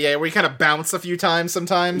 Yeah, where you kind of bounce a few times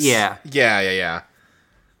sometimes. Yeah. Yeah.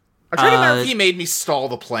 I'm trying to remember if he made me stall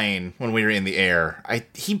the plane when we were in the air.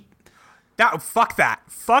 Fuck that.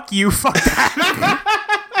 Fuck you, fuck that.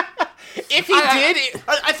 If he did,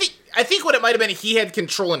 I think what it might have been, he had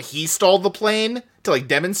control and he stalled the plane to, like,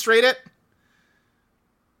 demonstrate it.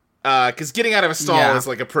 Because getting out of a stall is,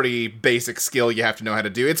 like, a pretty basic skill you have to know how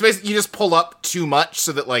to do. It's basically, you just pull up too much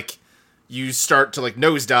so that, like, you start to, like,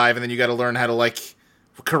 nosedive, and then you gotta learn how to, like,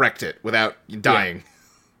 correct it without dying.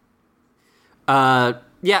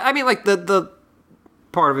 Yeah, I mean, like, the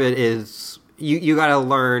part of it is you gotta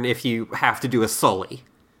learn if you have to do a sully.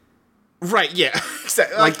 Right, yeah.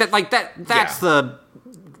 Exactly. That's the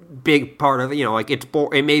big part of it, you know, like, it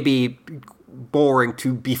may be boring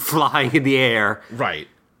to be flying in the air. Right.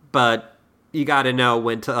 But you gotta know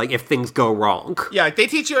when to, like, if things go wrong. Yeah, like, they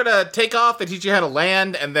teach you how to take off, they teach you how to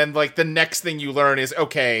land, and then, like, the next thing you learn is,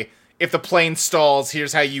 okay, if the plane stalls,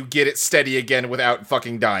 here's how you get it steady again without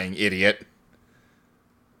fucking dying, idiot.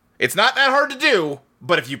 It's not that hard to do,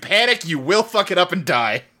 but if you panic, you will fuck it up and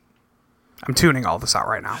die. I'm tuning all this out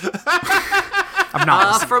right now. I'm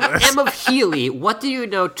not listening From to this. M of Healy, what do you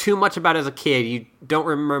know too much about as a kid you don't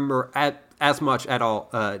remember as much at all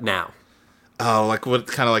now? Oh, like, what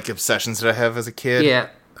kind of, like, obsessions did I have as a kid? Yeah.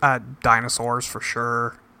 Dinosaurs, for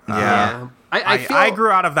sure. Yeah. I grew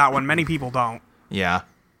out of that one. Many people don't. Yeah.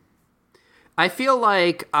 I feel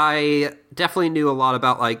like I definitely knew a lot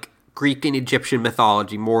about like Greek and Egyptian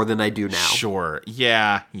mythology more than I do now. Sure.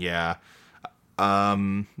 Yeah.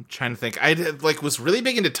 Trying to think. Was really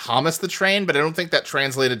big into Thomas the Train, but I don't think that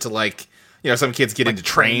translated to like, some kids get into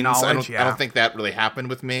train trains. knowledge, I don't think that really happened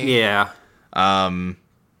with me. Yeah. Yeah, I'm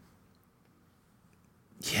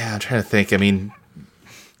trying to think. I mean,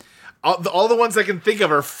 all the ones I can think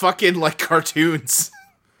of are fucking like cartoons.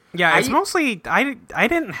 Yeah, it's mostly I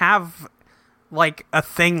didn't have like a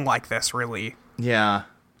thing like this really. Yeah.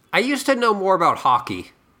 I used to know more about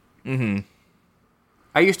hockey. Mm-hmm.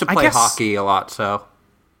 I used to play hockey a lot, so...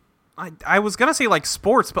 I was gonna say, like,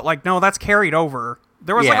 sports, but, like, no, that's carried over.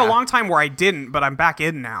 There was, like, a long time where I didn't, but I'm back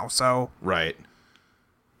in now, so... Right.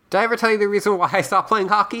 Did I ever tell you the reason why I stopped playing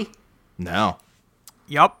hockey? No.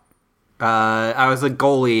 Yup. I was a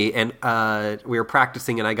goalie, and we were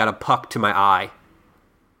practicing, and I got a puck to my eye.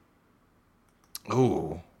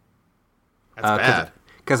 Ooh. That's bad.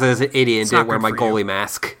 Because I was an idiot and didn't wear my goalie you.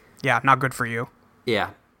 mask. Yeah, not good for you. Yeah.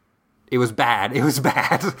 It was bad. It was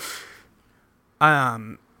bad.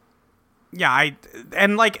 Yeah,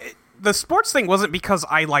 the sports thing wasn't because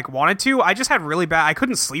I, like, wanted to. I just had really bad... I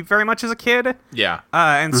couldn't sleep very much as a kid. Yeah.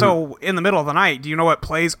 And so, in the middle of the night, do you know what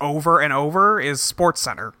plays over and over is Sports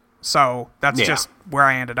Center. So, that's just where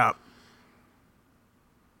I ended up.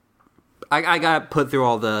 I got put through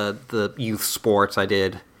all the youth sports. I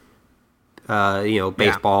did,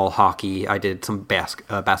 baseball, hockey. I did some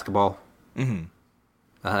basketball. Mm-hmm.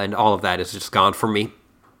 And all of that is just gone from me.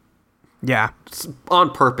 Yeah. It's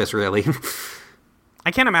on purpose, really.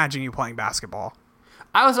 I can't imagine you playing basketball.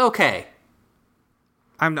 I was okay.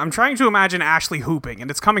 I'm trying to imagine Ashley hooping,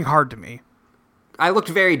 and it's coming hard to me. I looked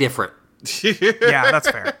very different. Yeah,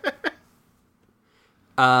 that's fair.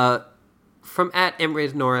 From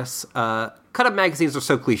 @Emrys Norris, cut-up magazines are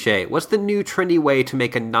so cliche. What's the new trendy way to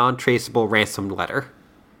make a non-traceable ransom letter?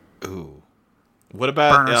 Ooh. What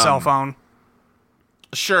about... Burner cell phone.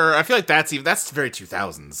 Sure, I feel like that's very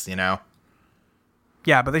 2000s,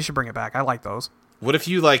 Yeah, but they should bring it back. I like those. What if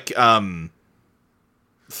you, 3D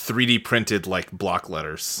printed, block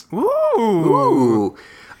letters? Ooh.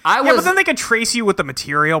 But then they could trace you with the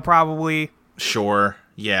material, probably. Sure,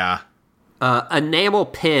 yeah. Enamel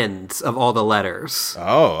pins of all the letters.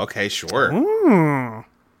 Oh, okay, sure. Ooh.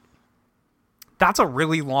 That's a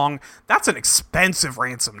really long... That's an expensive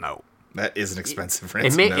ransom note. That is an expensive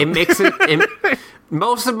ransom note. It makes it...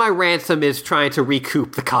 most of my ransom is trying to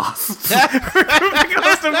recoup the costs. The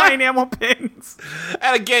cost of my enamel pins.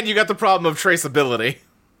 And again, you got the problem of traceability.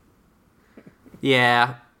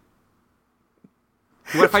 Yeah.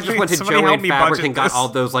 What if I just went to Joanne Fabric and got all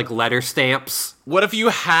those, letter stamps? What if you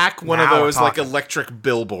hack one of those, electric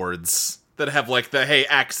billboards that have, the, hey,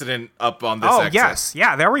 accident up on this exit? Yes.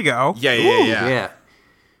 Yeah, there we go. Yeah.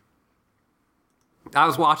 I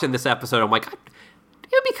was watching this episode, I'm like,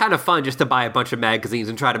 it'd be kind of fun just to buy a bunch of magazines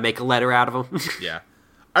and try to make a letter out of them. Yeah.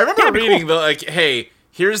 I remember reading hey,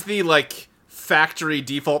 here's the, factory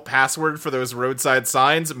default password for those roadside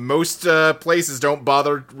signs. Most places don't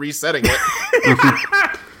bother resetting it.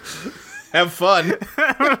 Have fun.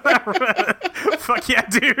 Fuck yeah,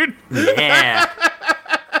 dude. Yeah.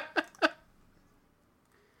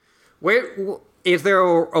 Is there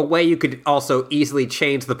a way you could also easily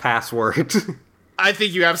change the password? I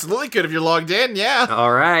think you absolutely could if you're logged in, yeah.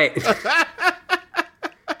 All right.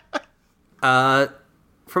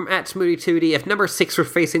 From @SmoothieTootie, if number 6 were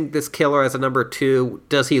facing this killer as a number 2,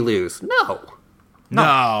 does he lose?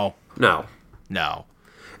 No.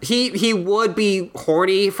 He would be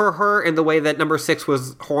horny for her in the way that number 6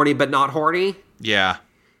 was horny but not horny. Yeah.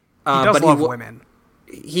 He does love women.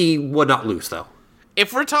 He would not lose, though.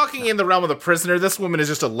 If we're talking in the realm of the prisoner, this woman is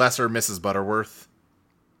just a lesser Mrs. Butterworth.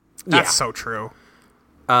 That's so true.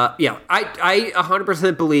 Yeah, I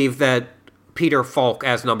 100% believe that Peter Falk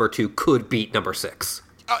as number 2 could beat number 6.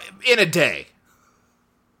 In a day.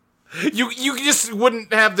 You just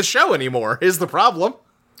wouldn't have the show anymore, is the problem.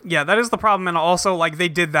 Yeah, that is the problem, and also, they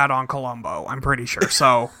did that on Columbo, I'm pretty sure,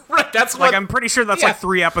 so... Right, that's what... I'm pretty sure that's,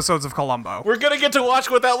 3 episodes of Columbo. We're gonna get to watch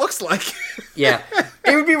what that looks like. Yeah.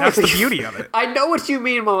 It would be That's the beauty of it. I know what you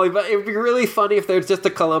mean, Molly, but it would be really funny if there's just a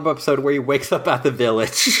Columbo episode where he wakes up at the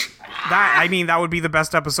village. That would be the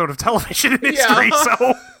best episode of television in history,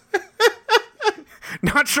 so...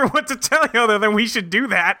 not sure what to tell you other than we should do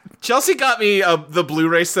that. Chelsea got me the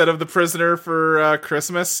Blu-ray set of The Prisoner for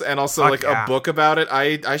Christmas, and also a book about it.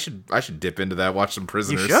 I should dip into that. Watch some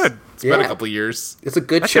Prisoners. You should. It's been a couple years. It's a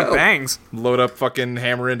good That show. shit bangs. Load up fucking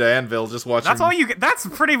Hammer into Anvil. Just watch. That's all you get. That's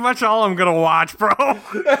pretty much all I'm gonna watch, bro.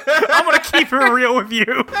 I'm gonna keep it real with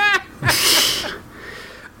you.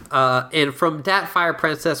 And from Dat Fire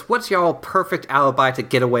Princess, what's y'all perfect alibi to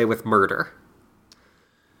get away with murder?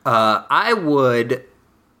 I would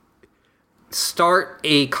start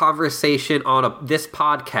a conversation on this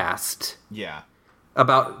podcast Yeah.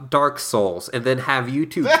 about Dark Souls, and then have you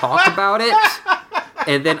two talk about it,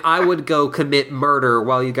 and then I would go commit murder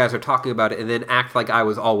while you guys are talking about it, and then act like I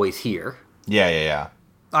was always here. Yeah.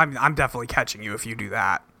 I'm definitely catching you if you do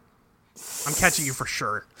that. I'm catching you for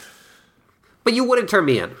sure. But you wouldn't turn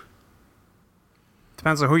me in.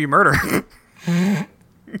 Depends on who you murder.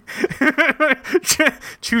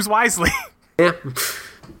 Choose wisely. Yeah.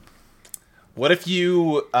 What if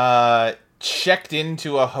you checked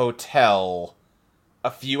into a hotel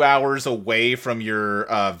a few hours away from your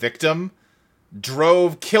victim,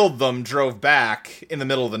 killed them, drove back in the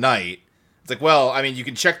middle of the night? It's like, well, I mean, you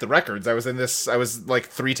can check the records. I was like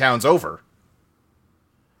 3 towns over.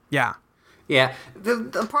 Yeah. Yeah.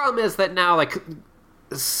 The problem is that now, like,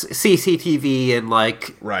 CCTV and,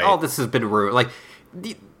 like, Right. all this has been ruined. Like,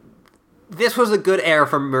 this was a good era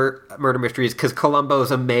for murder mysteries because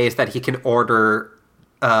Columbo's amazed that he can order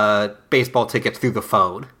baseball tickets through the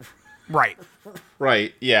phone. Right.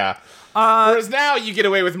 Right, yeah. Whereas now you get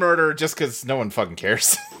away with murder just because no one fucking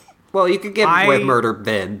cares. Well, you could get away with murder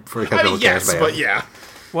then because I no mean, one cares yes, about but it. yeah.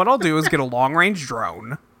 What I'll do is get a long-range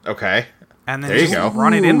drone Okay. and then There you just go.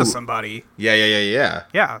 run it into somebody. Yeah.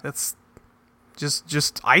 Yeah, that's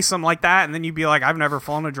just ice them like that, and then you'd be like, "I've never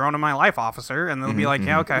flown a drone in my life, officer," and they'll be like,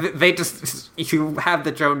 "Yeah, okay." They just, you have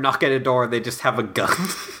the drone knock at a door and they just have a gun.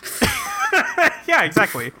 Yeah,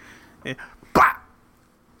 exactly. Yeah. Bah!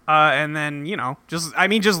 And then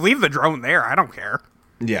just leave the drone there. I don't care.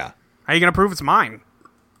 Yeah. How are you gonna prove it's mine?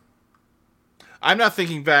 I'm not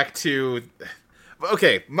thinking back to...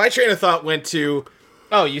 Okay, my train of thought went to...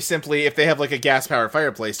 Oh, you simply, if they have like a gas-powered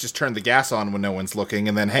fireplace, just turn the gas on when no one's looking,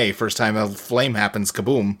 and then, hey, first time a flame happens,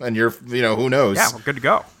 kaboom, and you're, who knows? Yeah, we're good to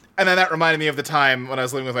go. And then that reminded me of the time when I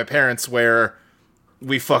was living with my parents where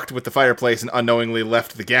we fucked with the fireplace and unknowingly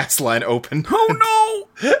left the gas line open. Oh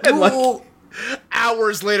no! And like,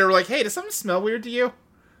 hours later, we're like, hey, does something smell weird to you?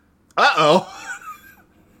 Uh-oh.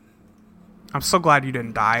 I'm so glad you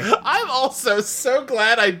didn't die. I'm also so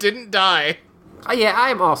glad I didn't die. Yeah,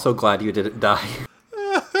 I'm also glad you didn't die.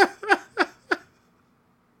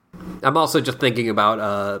 I'm also just thinking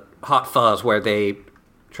about Hot Fuzz, where they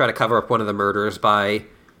try to cover up one of the murders by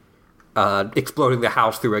exploding the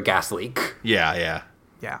house through a gas leak. Yeah.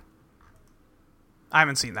 Yeah. I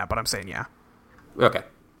haven't seen that, but I'm saying yeah. Okay.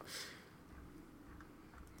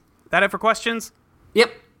 That it for questions?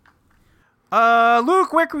 Yep.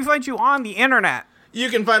 Luke, where can we find you on the internet? You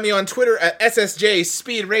can find me on Twitter at SSJ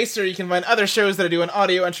Speed Racer. You can find other shows that I do on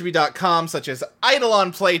audioentropy.com, such as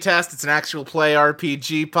Eidolon Playtest. It's an actual play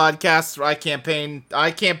RPG podcast where I campaign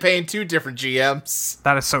 2 different GMs.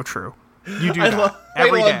 That is so true. You do that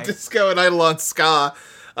every Eidolon day. Disco and Eidolon Ska.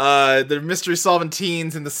 They're mystery solving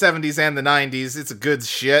teens in the 70s and the 90s. It's a good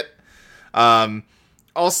shit.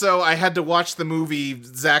 Also, I had to watch the movie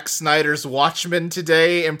Zack Snyder's Watchmen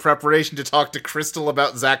today in preparation to talk to Crystal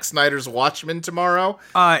about Zack Snyder's Watchmen tomorrow.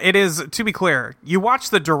 It is, to be clear, you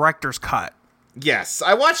watched the director's cut. Yes,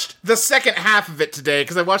 I watched the second half of it today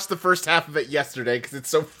because I watched the first half of it yesterday because it's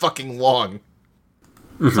so fucking long.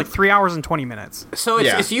 It's like 3 hours and 20 minutes. So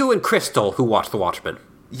it's you and Crystal who watch The Watchmen.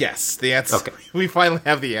 Yes, the answer. Okay. We finally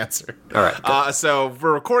have the answer. All right. So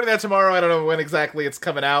we're recording that tomorrow. I don't know when exactly it's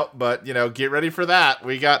coming out, but, get ready for that.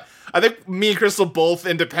 I think me and Crystal both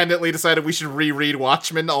independently decided we should reread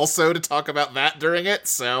Watchmen also to talk about that during it,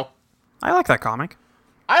 so. I like that comic.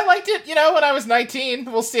 I liked it, when I was 19.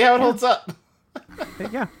 We'll see how it holds up.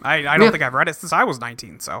 Yeah, I don't think I've read it since I was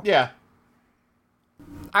 19, so. Yeah.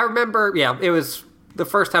 I remember, it was the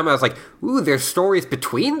first time I was like, ooh, there's stories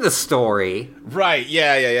between the story. Right,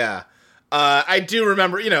 yeah. I do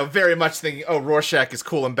remember, very much thinking, oh, Rorschach is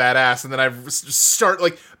cool and badass, and then I start,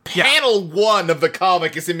 panel 1 of the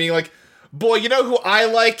comic is him being like, boy, you know who I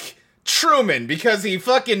like? Truman, because he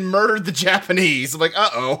fucking murdered the Japanese. I'm like,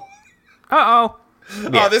 uh-oh. Uh-oh.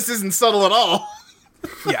 Oh, this isn't subtle at all.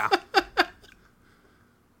 Yeah.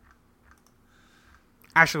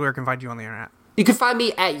 Ashley, where can I find you on the internet? You can find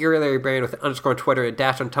me at Yuri Larry Brand with an _ Twitter and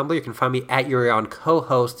dash on Tumblr. You can find me at Yuri on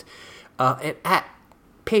co-host and at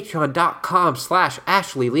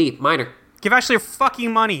patreon.com/Ashley Lee Minor. Give Ashley your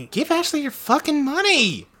fucking money. Give Ashley your fucking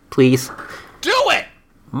money. Please. Do it.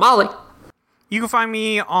 Molly. You can find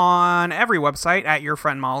me on every website at Your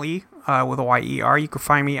Friend Molly, with a Y-E-R. You can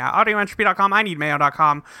find me at audioentropy.com,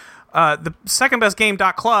 ineedmayo.com, the second best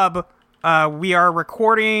game.club. We are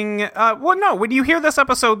recording, when you hear this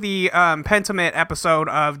episode, the penultimate episode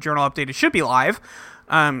of Journal Updated should be live.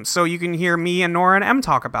 So you can hear me and Nora and M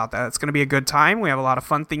talk about that. It's going to be a good time. We have a lot of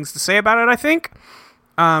fun things to say about it, I think.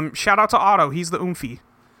 Shout out to Otto. He's the oomphy.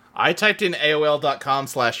 I typed in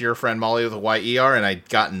AOL.com/yourfriendmolly with a Y-E-R, and I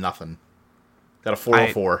got nothing. Got a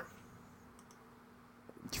 404.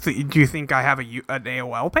 Do you think I have an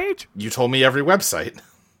AOL page? You told me every website.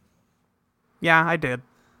 Yeah, I did.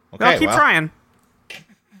 Okay, I'll keep trying.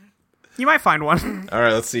 You might find one. All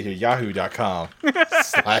right, let's see here.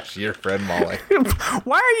 Yahoo.com/yourfriendmolly.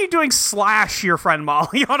 Why are you doing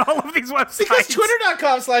 /yourfriendmolly on all of these websites? Because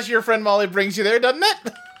Twitter.com/yourfriendmolly brings you there, doesn't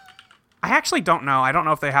it? I actually don't know. I don't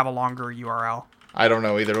know if they have a longer URL. I don't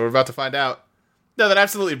know either. We're about to find out. No, that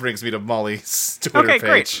absolutely brings me to Molly's Twitter page.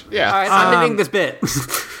 Great. Yeah. All right, I'm ending this bit.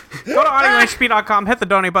 Go to audioentropy.com, hit the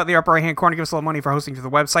donate button in the upper right-hand corner, give us a little money for hosting through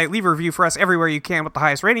the website, leave a review for us everywhere you can with the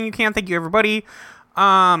highest rating you can. Thank you, everybody.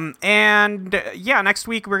 Next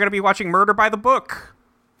week we're going to be watching Murder by the Book.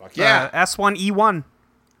 Fuck yeah. S1E1.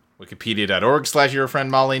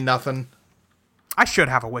 Wikipedia.org/yourfriendmolly, nothing. I should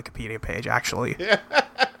have a Wikipedia page, actually. Yeah.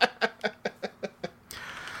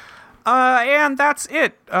 And that's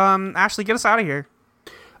it. Ashley, get us out of here.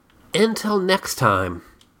 Until next time.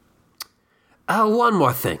 One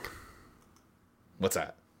more thing. What's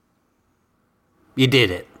that? You did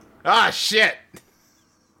it. Ah, shit.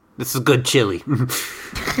 This is good chili.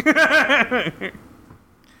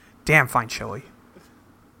 Damn fine chili.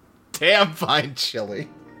 Damn fine chili.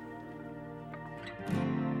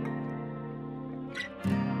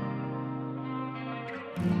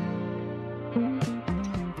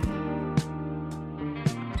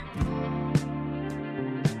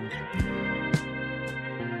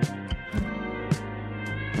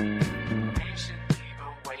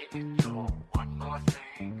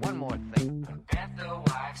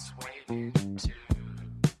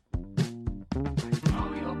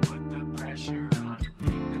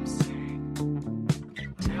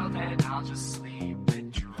 I'll just sleep.